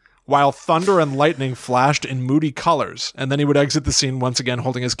maniacally while thunder and lightning flashed in moody colors, and then he would exit the scene once again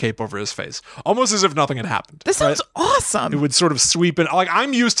holding his cape over his face, almost as if nothing had happened. This sounds awesome. It would sort of sweep in. Like,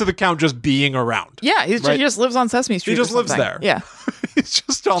 I'm used to the Count just being around. Yeah, he just lives on Sesame Street. He just lives there. Yeah. He's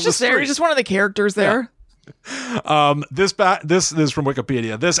just on the street. There. He's just one of the characters there. Yeah. This is from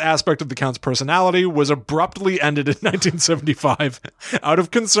Wikipedia. This aspect of the Count's personality was abruptly ended in 1975 out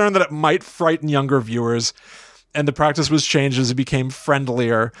of concern that it might frighten younger viewers. And the practice was changed as he became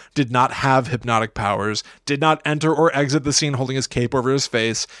friendlier, did not have hypnotic powers, did not enter or exit the scene holding his cape over his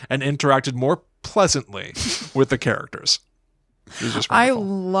face, and interacted more pleasantly with the characters. I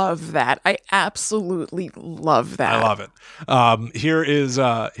love that. I absolutely love that. I love it.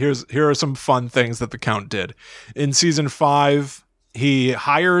 Here are some fun things that the Count did. In season 5, he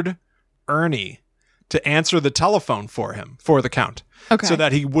hired Ernie to answer the telephone for him, for the Count, so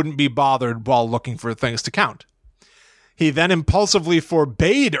that he wouldn't be bothered while looking for things to count. He then impulsively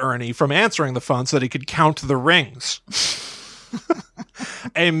forbade Ernie from answering the phone so that he could count the rings.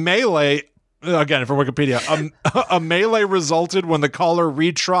 A melee... Again, from Wikipedia, a melee resulted when the caller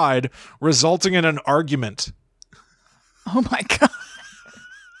retried, resulting in an argument. Oh my God.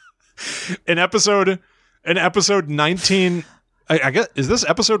 In episode 19, I guess, is this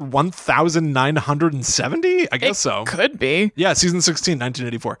episode 1970? I guess so. Could be. Yeah, season 16,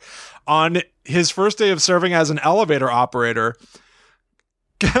 1984. On his first day of serving as an elevator operator,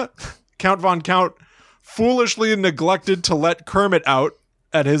 Count Von Count foolishly neglected to let Kermit out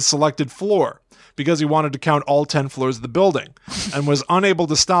at his selected floor because he wanted to count all 10 floors of the building and was unable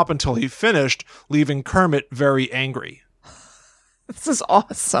to stop until he finished, leaving Kermit very angry. This is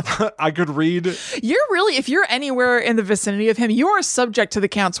awesome. I could read. If you're anywhere in the vicinity of him, you are subject to the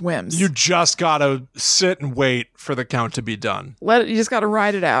Count's whims. You just gotta sit and wait for the count to be done. You just gotta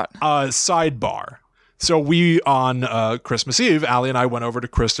ride it out. Sidebar. So on Christmas Eve, Allie and I went over to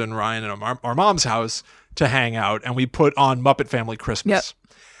Kristen, Ryan, and our mom's house to hang out, and we put on Muppet Family Christmas. Yep.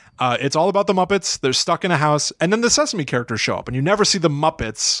 It's all about the Muppets. They're stuck in a house, and then the Sesame characters show up, and you never see the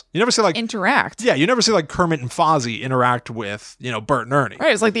Muppets. You never see interact. Yeah, you never see Kermit and Fozzie interact with Bert and Ernie.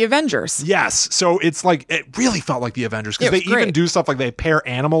 Right, it's like the Avengers. Yes, so it's it really felt like the Avengers because they even do stuff like they pair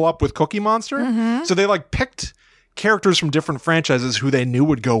Animal up with Cookie Monster. Mm-hmm. So they picked characters from different franchises who they knew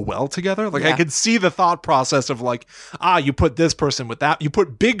would go well together. I could see the thought process of you put this person with that. You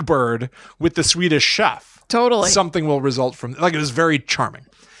put Big Bird with the Swedish Chef. Totally. Something will result from it was very charming.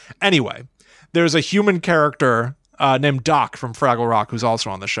 Anyway, there's a human character named Doc from Fraggle Rock who's also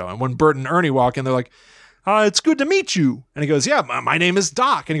on the show. And when Bert and Ernie walk in, they're like, it's good to meet you. And he goes, yeah, my name is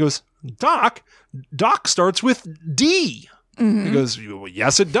Doc. And he goes, Doc? Doc starts with D. Mm-hmm. He goes, well,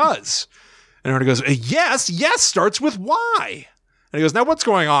 yes, it does. And Ernie goes, yes, starts with Y. And he goes, now what's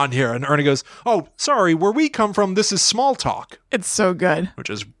going on here? And Ernie goes, oh, sorry, where we come from, this is small talk. It's so good.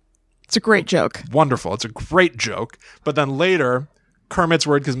 It's a great joke. Wonderful. It's a great joke. But then later, Kermit's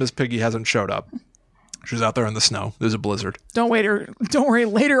worried because Miss Piggy hasn't showed up. She's out there in the snow. There's a blizzard. Don't worry.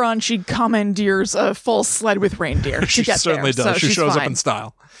 Later on, she commandeers a full sled with reindeer. She certainly does. So she shows up in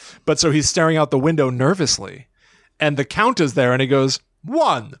style. But so he's staring out the window nervously. And the Count is there, and he goes,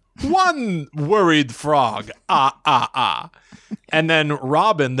 one worried frog. And then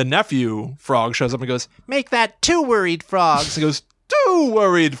Robin, the nephew frog, shows up and goes, make that 2 worried frogs. He goes, 2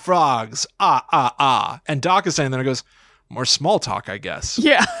 worried frogs. And Doc is saying that, and he goes, more small talk, I guess.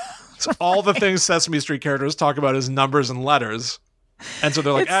 Yeah. So all the things Sesame Street characters talk about is numbers and letters. And so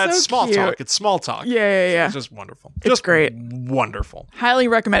they're like, it's small talk. It's small talk. Yeah. It's just wonderful. It's great. Wonderful. Highly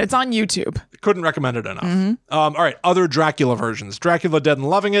recommend. It's on YouTube. Couldn't recommend it enough. Mm-hmm. All right. Other Dracula versions. Dracula Dead and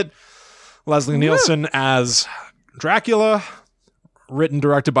Loving It. Leslie Nielsen as Dracula. Written,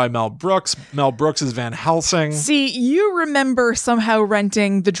 directed by Mel Brooks. Mel Brooks is Van Helsing. See, you remember somehow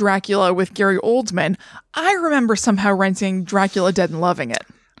renting the Dracula with Gary Oldman. I remember somehow renting Dracula Dead and loving it.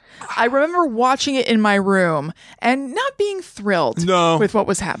 I remember watching it in my room and not being thrilled with what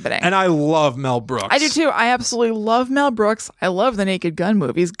was happening. And I love Mel Brooks. I do too. I absolutely love Mel Brooks. I love the Naked Gun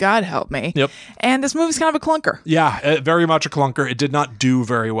movies. God help me. Yep. And this movie's kind of a clunker. Yeah, very much a clunker. It did not do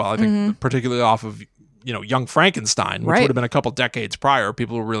very well, I think, particularly off of Young Frankenstein, which would have been a couple decades prior.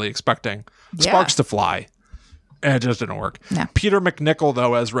 People were really expecting sparks to fly. And it just didn't work. No. Peter McNichol,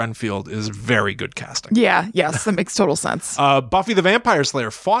 though, as Renfield, is very good casting. Yes, that makes total sense. Buffy the Vampire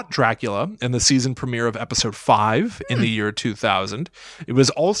Slayer fought Dracula in the season premiere of episode 5 in the year 2000. It was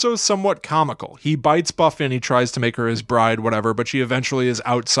also somewhat comical. He bites Buffy and he tries to make her his bride, whatever, but she eventually is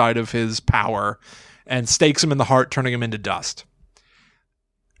outside of his power and stakes him in the heart, turning him into dust.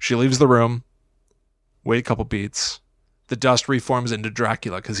 She leaves the room. Wait a couple beats. The dust reforms into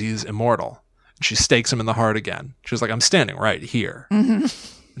Dracula because he's immortal. She stakes him in the heart again. She's like, I'm standing right here. Mm-hmm.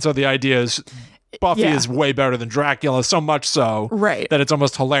 And so the idea is Buffy is way better than Dracula, so much so that it's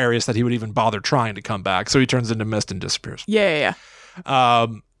almost hilarious that he would even bother trying to come back. So he turns into mist and disappears. Yeah.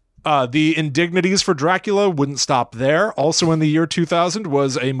 The indignities for Dracula wouldn't stop there. Also in the year 2000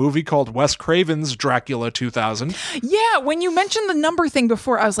 was a movie called Wes Craven's Dracula 2000. Yeah, when you mentioned the number thing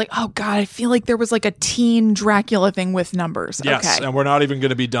before, I was like, oh God, I feel like there was like a teen Dracula thing with numbers. Yes, okay. And we're not even going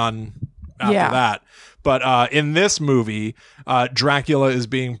to be done after that. But in this movie, Dracula is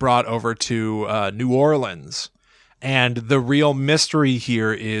being brought over to New Orleans. And the real mystery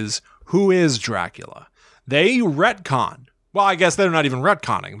here is who is Dracula. They retcon. Well, I guess they're not even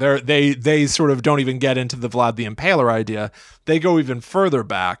retconning. They sort of don't even get into the Vlad the Impaler idea. They go even further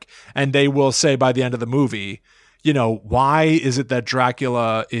back, and they will say by the end of the movie, why is it that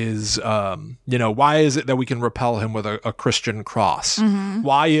Dracula is, why is it that we can repel him with a Christian cross? Mm-hmm.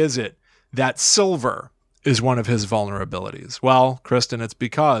 Why is it that silver is one of his vulnerabilities? Well, Kristen, it's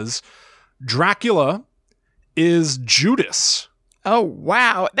because Dracula is Judas. Oh,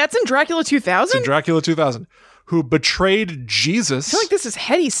 wow. That's in Dracula 2000? It's in Dracula 2000. Who betrayed Jesus. I feel like this is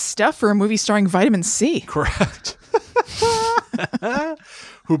heady stuff for a movie starring vitamin C. Correct.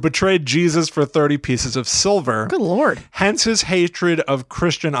 Who betrayed Jesus for 30 pieces of silver. Good Lord. Hence his hatred of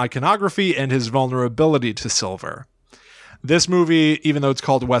Christian iconography and his vulnerability to silver. This movie, even though it's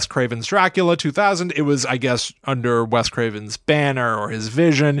called Wes Craven's Dracula 2000, it was, I guess, under Wes Craven's banner or his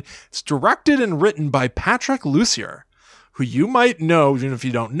vision. It's directed and written by Patrick Lussier, who you might know, even if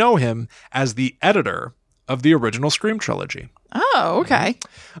you don't know him, as the editor of the original Scream trilogy. Oh, okay.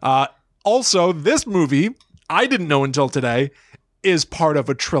 Also, this movie, I didn't know until today, is part of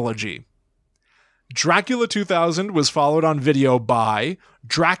a trilogy. Dracula 2000 was followed on video by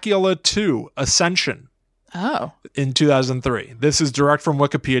Dracula 2 Ascension. Oh. In 2003. This is direct from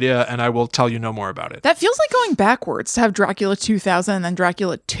Wikipedia, and I will tell you no more about it. That feels like going backwards to have Dracula 2000 and then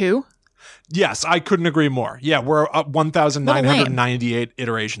Dracula 2. Yes, I couldn't agree more. Yeah, we're up 1,998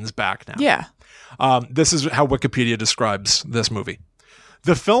 iterations back now. Yeah. This is how Wikipedia describes this movie.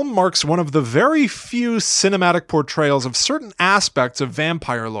 The film marks one of the very few cinematic portrayals of certain aspects of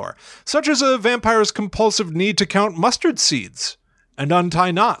vampire lore, such as a vampire's compulsive need to count mustard seeds and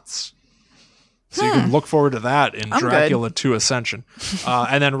untie knots. So you can look forward to that in Dracula 2 Ascension.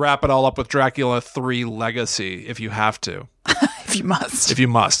 And then wrap it all up with Dracula 3 Legacy, if you have to. If you must. If you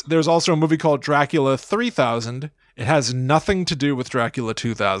must. There's also a movie called Dracula 3000. It has nothing to do with Dracula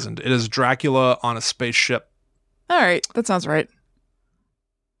 2000. It is Dracula on a spaceship. All right. That sounds right.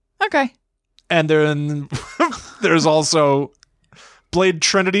 Okay. And then there's also Blade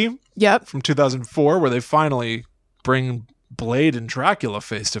Trinity. Yep. From 2004, where they finally bring Blade and Dracula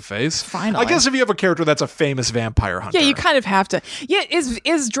face to face. Finally. I guess if you have a character that's a famous vampire hunter. Yeah, you kind of have to. Yeah,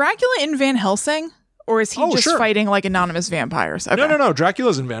 is Dracula in Van Helsing? Or is he just fighting like anonymous vampires? Okay. No.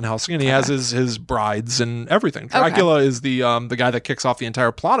 Dracula's in Van Helsing, and he has his brides and everything. Dracula is the guy that kicks off the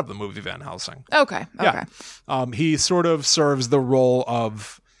entire plot of the movie Van Helsing. Okay. Yeah. He sort of serves the role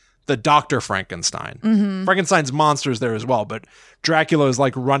of the Dr. Frankenstein. Mm-hmm. Frankenstein's monsters there as well, but Dracula is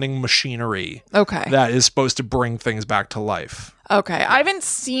like running machinery. Okay. That is supposed to bring things back to life. Okay. I haven't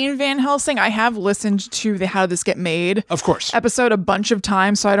seen Van Helsing. I have listened to the How This Get Made episode a bunch of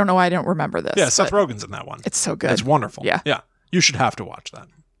times, so I don't know why I don't remember this. Yeah, Seth Rogen's in that one. It's so good. It's wonderful. Yeah. Yeah. You should have to watch that.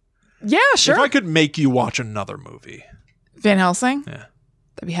 Yeah, sure. If I could make you watch another movie. Van Helsing? Yeah.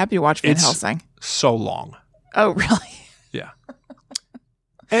 I'd be happy to watch Van Helsing. So long. Oh, really? Yeah.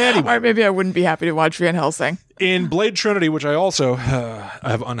 Anyway. Or maybe I wouldn't be happy to watch Van Helsing. In Blade Trinity, which I also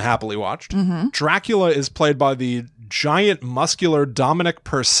have unhappily watched, Dracula is played by the giant muscular Dominic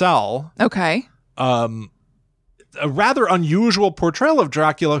Purcell. Okay. A rather unusual portrayal of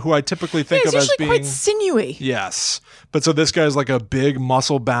Dracula, who I typically think of as being quite sinewy. Yes. But so this guy's like a big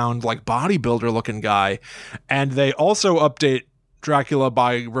muscle-bound, like bodybuilder looking guy. And they also update Dracula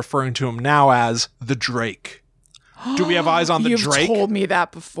by referring to him now as the Drake. Do we have eyes on the Drake? You've told me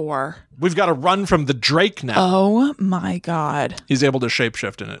that before. We've got to run from the Drake now. Oh my God. He's able to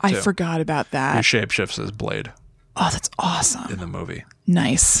shapeshift in it too. I forgot about that. He shapeshifts as Blade. Oh, that's awesome. In the movie.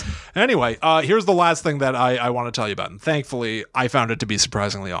 Nice. Anyway, here's the last thing that I want to tell you about. And thankfully, I found it to be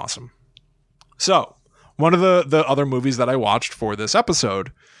surprisingly awesome. So, one of the other movies that I watched for this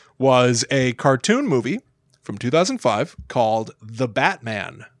episode was a cartoon movie from 2005 called The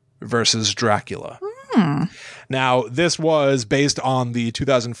Batman versus Dracula. Now, this was based on the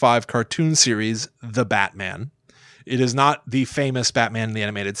 2005 cartoon series, The Batman. It is not the famous Batman the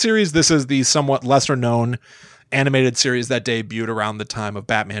Animated Series. This is the somewhat lesser known animated series that debuted around the time of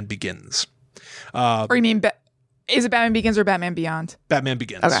Batman Begins. Or you mean, is it Batman Begins or Batman Beyond? Batman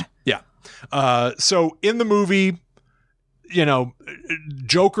Begins. Okay. Yeah. So in the movie,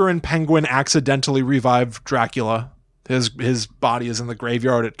 Joker and Penguin accidentally revive Dracula. His body is in the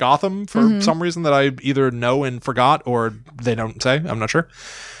graveyard at Gotham for some reason that I either know and forgot or they don't say. I'm not sure.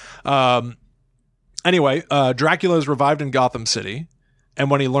 Anyway, Dracula is revived in Gotham City. And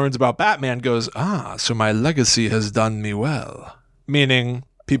when he learns about Batman, goes, so my legacy has done me well. Meaning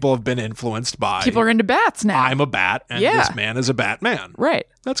people have been influenced by... People are into bats now. I'm a bat, and this man is a Batman. Right.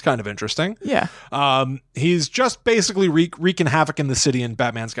 That's kind of interesting. Yeah. He's just basically wreaking havoc in the city, and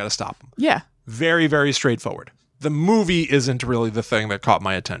Batman's got to stop him. Yeah. Very, very straightforward. The movie isn't really the thing that caught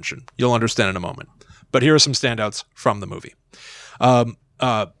my attention. You'll understand in a moment. But here are some standouts from the movie.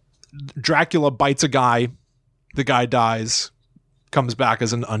 Dracula bites a guy. The guy dies, comes back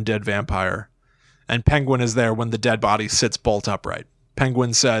as an undead vampire. And Penguin is there when the dead body sits bolt upright.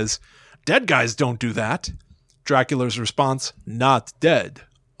 Penguin says, "Dead guys don't do that." Dracula's response, "Not dead,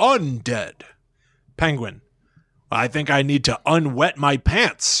 undead." Penguin, "I think I need to unwet my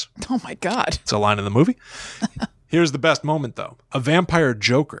pants." Oh my God. It's a line in the movie. Here's the best moment, though. A vampire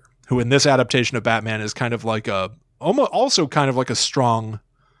Joker, who in this adaptation of Batman is kind of like also kind of like a strong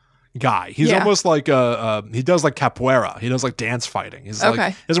guy. He's almost like he does like capoeira. He does like dance fighting. He's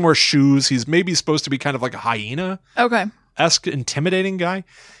like, he doesn't wear shoes. He's maybe supposed to be kind of like a hyena-esque intimidating guy.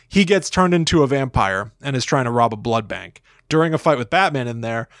 He gets turned into a vampire and is trying to rob a blood bank. During a fight with Batman in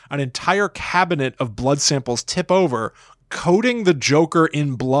there, an entire cabinet of blood samples tip over, coating the Joker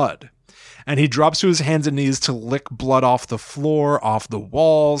in blood. And he drops to his hands and knees to lick blood off the floor, off the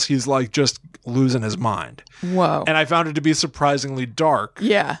walls. He's like just losing his mind. Whoa. And I found it to be surprisingly dark.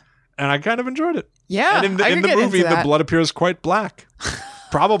 Yeah. And I kind of enjoyed it. Yeah. And in the movie, the blood appears quite black.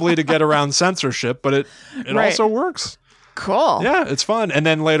 Probably to get around censorship, but it also works. Cool. Yeah, it's fun. And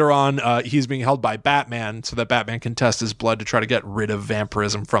then later on, he's being held by Batman so that Batman can test his blood to try to get rid of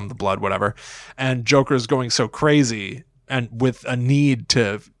vampirism from the blood, whatever. And Joker's going so crazy and with a need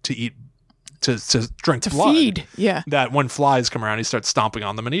to eat, to drink blood. Feed. Yeah. That when flies come around, he starts stomping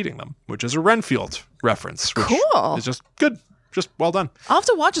on them and eating them, which is a Renfield reference. Which is just good. Just well done. I'll have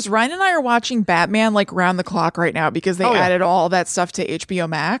to watch this. Ryan and I are watching Batman like round the clock right now because they added all that stuff to HBO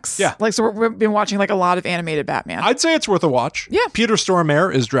Max. Yeah. Like, so we've been watching like a lot of animated Batman. I'd say it's worth a watch. Yeah. Peter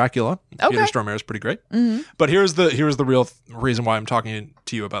Stormare is Dracula. Okay. Peter Stormare is pretty great. Mm-hmm. But here's the real reason why I'm talking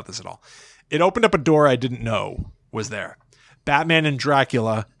to you about this at all. It opened up a door I didn't know was there. Batman and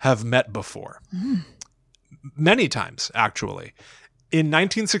Dracula have met before. Mm. Many times, actually. In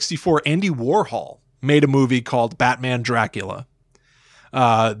 1964, Andy Warhol made a movie called Batman Dracula.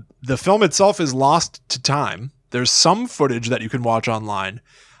 The film itself is lost to time. There's some footage that you can watch online.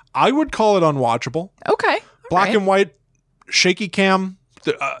 I would call it unwatchable. Okay. Black and white, shaky cam.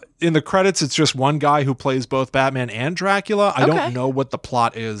 In the credits, it's just one guy who plays both Batman and Dracula. I don't know what the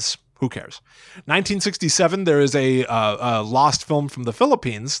plot is. Who cares? 1967, there is a lost film from the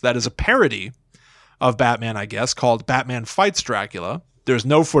Philippines that is a parody of Batman, I guess, called Batman Fights Dracula. There's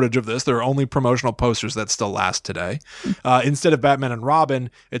no footage of this. There are only promotional posters that still last today. Instead of Batman and Robin,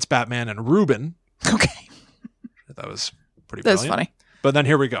 it's Batman and Reuben. Okay. That was pretty brilliant. That's funny. But then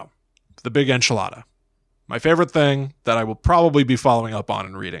here we go. The big enchilada. My favorite thing that I will probably be following up on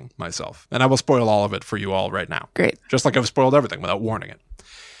and reading myself. And I will spoil all of it for you all right now. Great. Just like I've spoiled everything without warning it.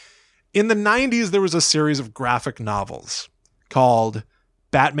 In the 90s, there was a series of graphic novels called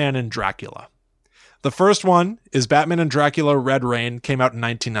Batman and Dracula. The first one is Batman and Dracula Red Rain, came out in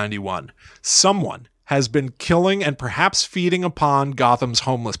 1991. Someone has been killing and perhaps feeding upon Gotham's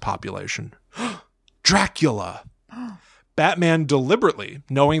homeless population. Dracula. Batman deliberately,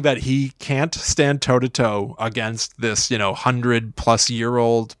 knowing that he can't stand toe-to-toe against this,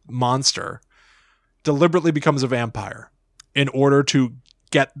 100-plus-year-old monster, deliberately becomes a vampire in order to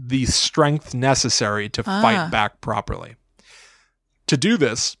get the strength necessary to fight back properly. To do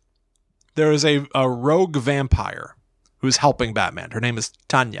this, there is a rogue vampire who's helping Batman. Her name is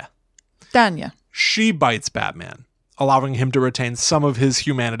Tanya. She bites Batman, allowing him to retain some of his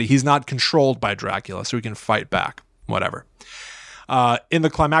humanity. He's not controlled by Dracula, so he can fight back. Whatever. In the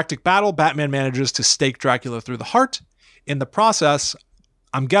climactic battle, Batman manages to stake Dracula through the heart. In the process,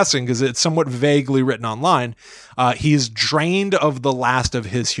 I'm guessing, because it's somewhat vaguely written online, he's drained of the last of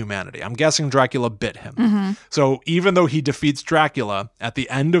his humanity. I'm guessing Dracula bit him. Mm-hmm. So even though he defeats Dracula, at the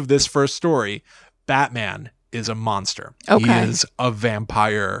end of this first story, Batman is a monster. Okay. He is a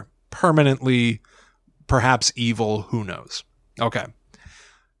vampire, permanently, perhaps evil, who knows. Okay.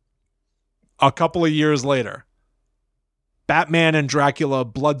 A couple of years later, Batman and Dracula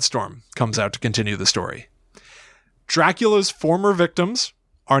Bloodstorm comes out to continue the story. Dracula's former victims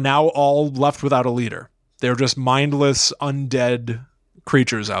are now all left without a leader. They're just mindless, undead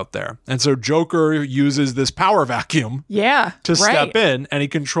creatures out there. And so Joker uses this power vacuum to step in, and he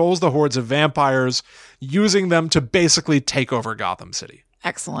controls the hordes of vampires, using them to basically take over Gotham City.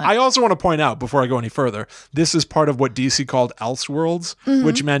 Excellent. I also want to point out, before I go any further, this is part of what DC called Elseworlds,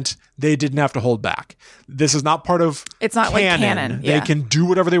 which meant they didn't have to hold back. This is not part of It's not canon. like canon. They can do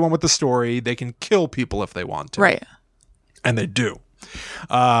whatever they want with the story. They can kill people if they want to. Right. And they do.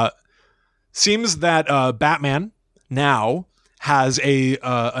 Seems that Batman now has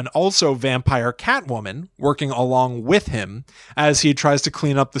an also vampire Catwoman working along with him as he tries to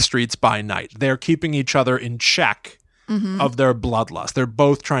clean up the streets by night. They're keeping each other in check of their bloodlust. They're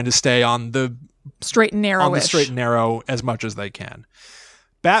both trying to stay on the straight and narrow. On the straight and narrow as much as they can.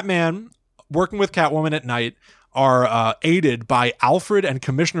 Batman, working with Catwoman at night, are aided by Alfred and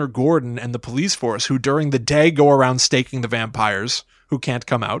Commissioner Gordon and the police force, who during the day go around staking the vampires who can't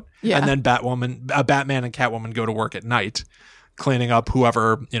come out. Yeah. And then Batman and Catwoman go to work at night, cleaning up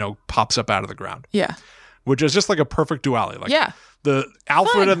whoever, pops up out of the ground. Yeah. Which is just like a perfect duality. Like the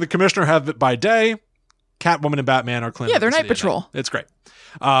Alfred and the Commissioner have it by day. Catwoman and Batman are cleaning up they're the night patrol. It's great.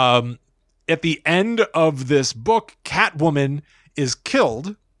 At the end of this book, Catwoman is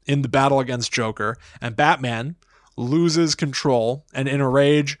killed in the battle against Joker, and Batman loses control and in a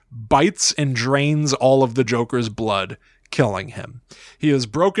rage bites and drains all of the Joker's blood, killing him. He has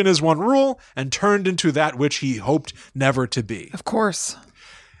broken his one rule and turned into that which he hoped never to be. Of course.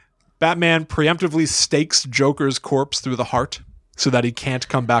 Batman preemptively stakes Joker's corpse through the heart so that he can't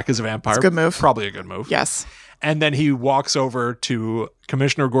come back as a vampire. It's a good move. Probably a good move. Yes. And then he walks over to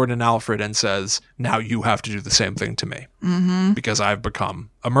Commissioner Gordon and Alfred and says, now you have to do the same thing to me because I've become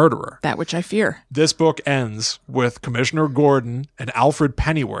a murderer. That which I fear. This book ends with Commissioner Gordon and Alfred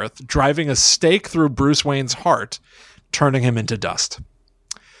Pennyworth driving a stake through Bruce Wayne's heart, turning him into dust.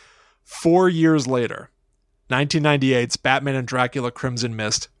 4 years later, 1998's Batman and Dracula Crimson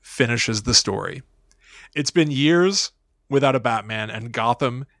Mist finishes the story. It's been years without a Batman, and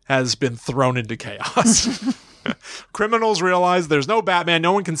Gotham has been thrown into chaos. Criminals realize there's no Batman,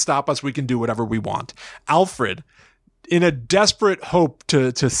 no one can stop us, we can do whatever we want. Alfred, in a desperate hope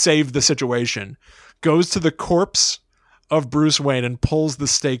to save the situation, goes to the corpse of Bruce Wayne and pulls the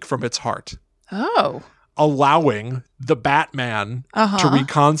stake from its heart. Oh. Allowing the Batman to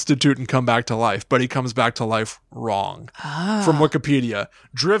reconstitute and come back to life, but he comes back to life wrong. From Wikipedia,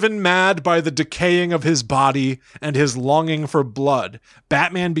 driven mad by the decaying of his body and his longing for blood,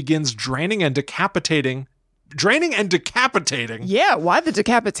 Batman begins draining and decapitating. Yeah, why the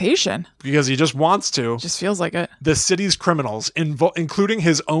decapitation? Because he just wants to. Just feels like it. The city's criminals, including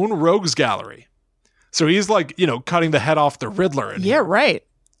his own rogues gallery. So he's like, cutting the head off the Riddler. Right.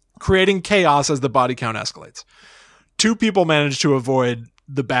 Creating chaos as the body count escalates. 2 people manage to avoid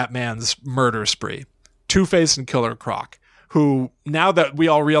the Batman's murder spree. Two-Face and Killer Croc, who, now that we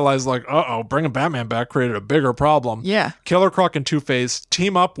all realize, like, bringing Batman back created a bigger problem. Yeah. Killer Croc and Two-Face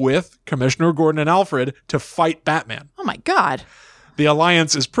team up with Commissioner Gordon and Alfred to fight Batman. Oh my God. The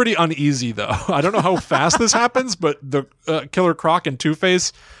alliance is pretty uneasy, though. I don't know how fast this happens, but the Killer Croc and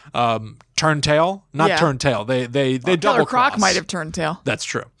Two-Face turn tail. Not turn tail. They double cross. Killer Croc might have turned tail. That's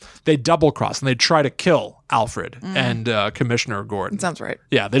true. They double cross and they try to kill Alfred and Commissioner Gordon. Sounds right.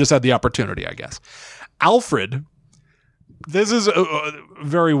 Yeah, they just had the opportunity, I guess. Alfred, this is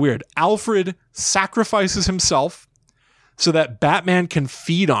very weird. Alfred sacrifices himself so that Batman can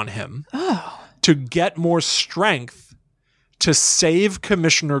feed on him to get more strength to save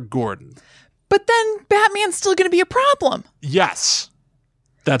Commissioner Gordon. But then Batman's still going to be a problem. Yes,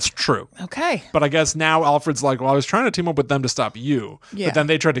 that's true. Okay. But I guess now Alfred's like, well, I was trying to team up with them to stop you, but then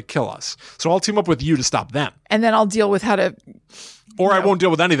they tried to kill us. So I'll team up with you to stop them. And then I'll deal with how to... Or I won't deal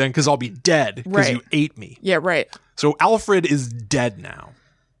with anything because I'll be dead because you ate me. Yeah, right. So Alfred is dead now.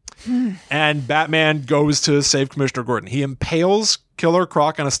 And Batman goes to save Commissioner Gordon. He impales Killer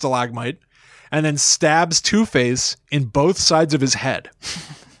Croc on a stalagmite and then stabs Two-Face in both sides of his head.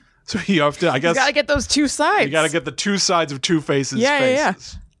 So you have to, I guess... You gotta get those 2 sides. You gotta get the 2 sides of Two-Face's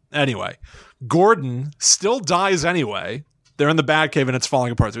faces. Yeah. Anyway, Gordon still dies anyway. They're in the Batcave and it's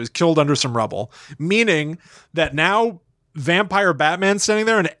falling apart. So he's killed under some rubble. Meaning that now Vampire Batman's standing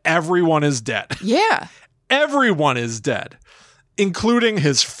there and everyone is dead. Yeah. Everyone is dead. Including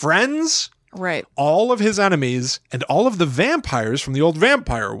his friends... Right. All of his enemies and all of the vampires from the old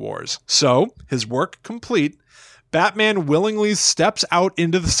Vampire Wars. So, his work complete, Batman willingly steps out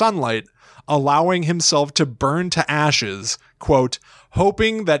into the sunlight, allowing himself to burn to ashes, quote,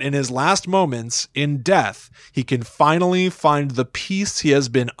 hoping that in his last moments, in death, he can finally find the peace he has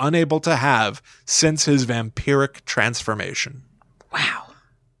been unable to have since his vampiric transformation. Wow.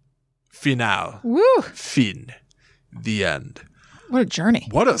 Finale. Woo. Fin. The end. What a journey.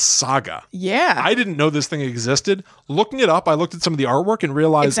 What a saga. Yeah. I didn't know this thing existed. Looking it up, I looked at some of the artwork and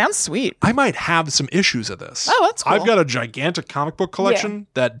realized... It sounds sweet. I might have some issues of this. Oh, that's cool. I've got a gigantic comic book collection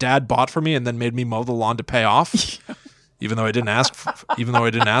that Dad bought for me and then made me mow the lawn to pay off. Even though I didn't ask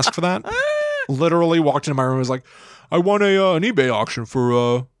for that. Literally walked into my room and was like, I won an eBay auction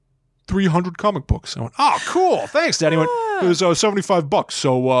for 300 comic books. I went, oh, cool. Thanks, Daddy. He went, it was $75.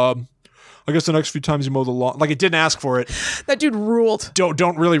 So I guess the next few times you mow the lawn. Like, it didn't ask for it. That dude ruled.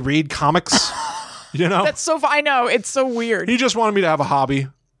 Don't really read comics. You know? That's so I know. It's so weird. He just wanted me to have a hobby.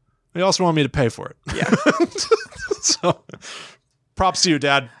 He also wanted me to pay for it. Yeah. So, props to you,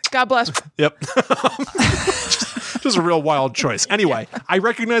 Dad. God bless. Yep. Just a real wild choice. Anyway, I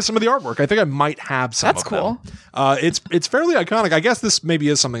recognize some of the artwork. I think I might have some That's of cool. them. It's fairly iconic. I guess this maybe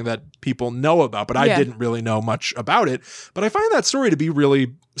is something that people know about, but I didn't really know much about it. But I find that story to be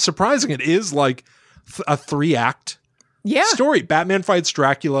really surprising. It is like a 3-act story. Batman fights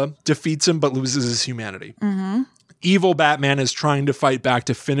Dracula, defeats him, but loses his humanity. Mm-hmm. Evil Batman is trying to fight back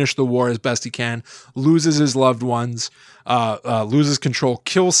to finish the war as best he can, loses his loved ones, loses control,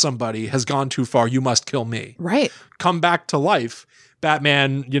 kills somebody, has gone too far, you must kill me. Right. Come back to life.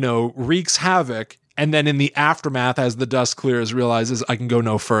 Batman, wreaks havoc, and then in the aftermath, as the dust clears, realizes I can go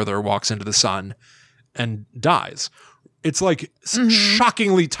no further, walks into the sun, and dies. It's like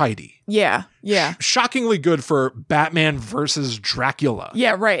shockingly tidy. Yeah, yeah. Shockingly good for Batman versus Dracula.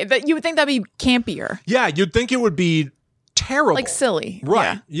 Yeah, right. That you would think that'd be campier. Yeah, you'd think it would be terrible. Like silly.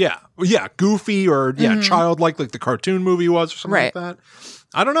 Right. Yeah. Goofy or childlike, like the cartoon movie was or something like that.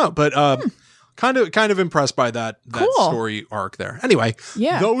 I don't know, but kind of impressed by that story arc there. Anyway,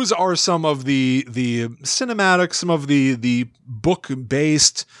 those are some of the cinematic, some of the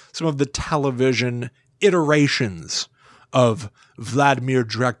book-based, some of the television iterations of Vladimir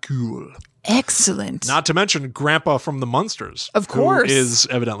Dracula. Excellent. Not to mention Grandpa from the Munsters. Of course. Who is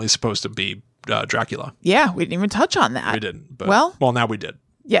evidently supposed to be Dracula. Yeah, we didn't even touch on that. We didn't. But, well, now we did.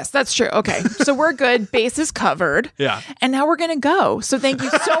 Yes, that's true. Okay, so we're good. Base is covered. Yeah. And now we're going to go. So thank you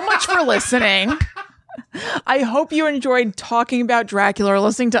so much for listening. I hope you enjoyed talking about Dracula or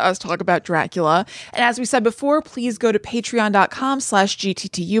listening to us talk about Dracula. And as we said before, please go to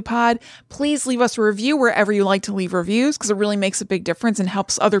patreon.com/GTTUpod. Please leave us a review wherever you like to leave reviews, because it really makes a big difference and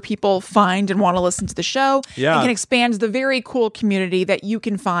helps other people find and want to listen to the show. Yeah. And can expand the very cool community that you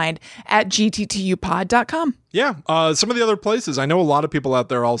can find at gttupod.com. Yeah. Some of the other places, I know a lot of people out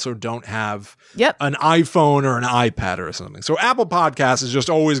there also don't have Yep. an iPhone or an iPad or something. So Apple Podcasts is just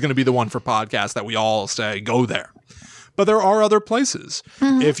always going to be the one for podcasts that we all say, go there. But there are other places.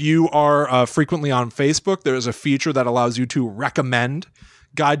 Mm-hmm. If you are frequently on Facebook, there's a feature that allows you to recommend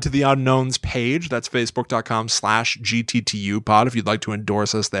Guide to the Unknown's page. That's facebook.com/GTTUpod if you'd like to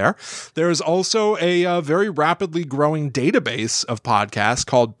endorse us there. There's also a very rapidly growing database of podcasts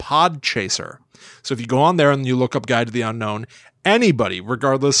called Podchaser. So if you go on there and you look up Guide to the Unknown, anybody,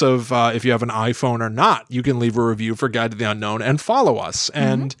 regardless of if you have an iPhone or not, you can leave a review for Guide to the Unknown and follow us.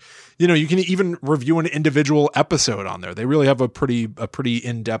 And you can even review an individual episode on there. They really have a pretty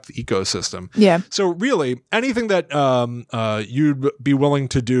in-depth ecosystem. Yeah. So really, anything that you'd be willing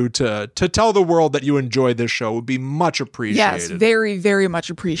to do to tell the world that you enjoy this show would be much appreciated. Yes, very, very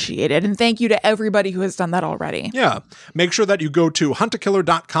much appreciated. And thank you to everybody who has done that already. Yeah. Make sure that you go to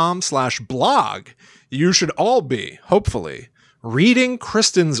huntakiller.com/blog. You should all be, hopefully, reading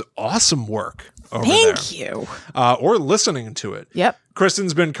Kristen's awesome work over there. Thank you. Or listening to it. Yep.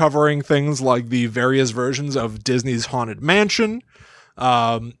 Kristen's been covering things like the various versions of Disney's Haunted Mansion,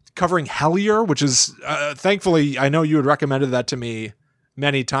 covering Hellier, which is, thankfully, I know you had recommended that to me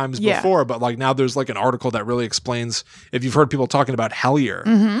many times before, but like now there's like an article that really explains, if you've heard people talking about Hellier,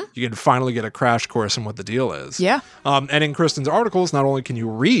 you can finally get a crash course in what the deal is. Yeah. And in Kristen's articles, not only can you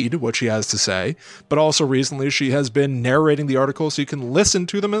read what she has to say, but also recently she has been narrating the articles so you can listen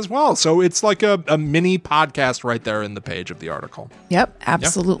to them as well. So it's like a mini podcast right there in the page of the article. Yep,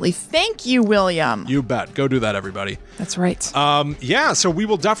 absolutely. Yep. Thank you, William. You bet. Go do that, everybody. That's right. So we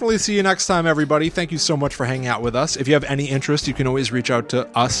will definitely see you next time, everybody. Thank you so much for hanging out with us. If you have any interest, you can always reach out to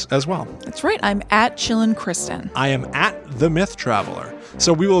us as well. That's right. I'm at Chillin' Kristen. I am at The Myth Traveler.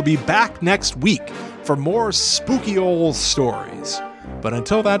 So we will be back next week for more spooky old stories. But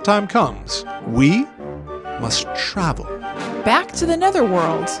until that time comes, we must travel. Back to the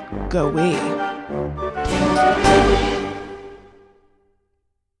netherworld, go we.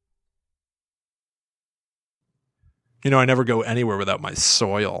 I never go anywhere without my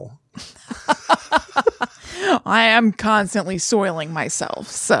soil. I am constantly soiling myself,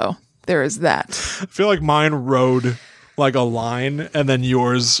 so there is that. I feel like mine rode like a line and then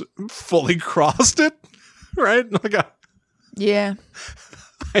yours fully crossed it, right? Yeah.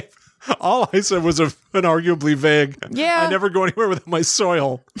 All I said was an arguably vague, yeah. I never go anywhere without my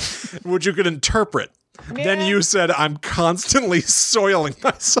soil, which you could interpret. Yeah. Then you said, I'm constantly soiling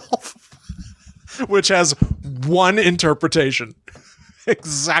myself, which has one interpretation.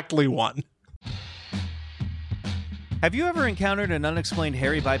 Exactly one. Have you ever encountered an unexplained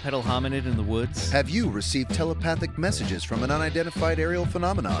hairy bipedal hominid in the woods? Have you received telepathic messages from an unidentified aerial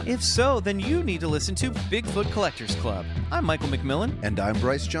phenomenon? If so, then you need to listen to Bigfoot Collectors Club. I'm Michael McMillan. And I'm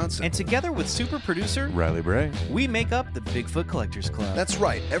Bryce Johnson. And together with super producer Riley Bray, we make up the Bigfoot Collectors Club. That's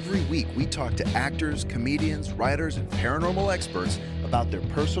right. Every week we talk to actors, comedians, writers, and paranormal experts about their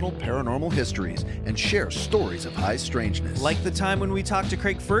personal paranormal histories and share stories of high strangeness. Like the time when we talked to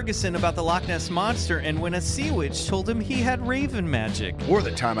Craig Ferguson about the Loch Ness Monster and when a sea witch told him he had raven magic. Or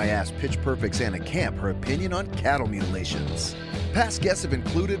the time I asked Pitch Perfect's Anna Camp her opinion on cattle mutilations. Past guests have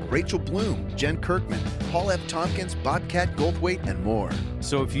included Rachel Bloom, Jen Kirkman, Paul F. Tompkins, Bobcat Goldthwait, and more.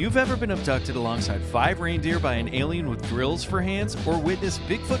 So if you've ever been abducted alongside 5 reindeer by an alien with drills for hands or witnessed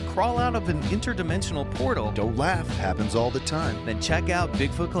Bigfoot crawl out of an interdimensional portal, don't laugh, happens all the time. Then check out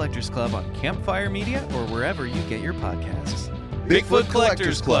Bigfoot Collectors Club on Campfire Media or wherever you get your podcasts. Bigfoot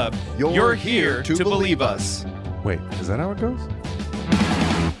Collectors Club. You're here to believe us. Wait, is that how it goes?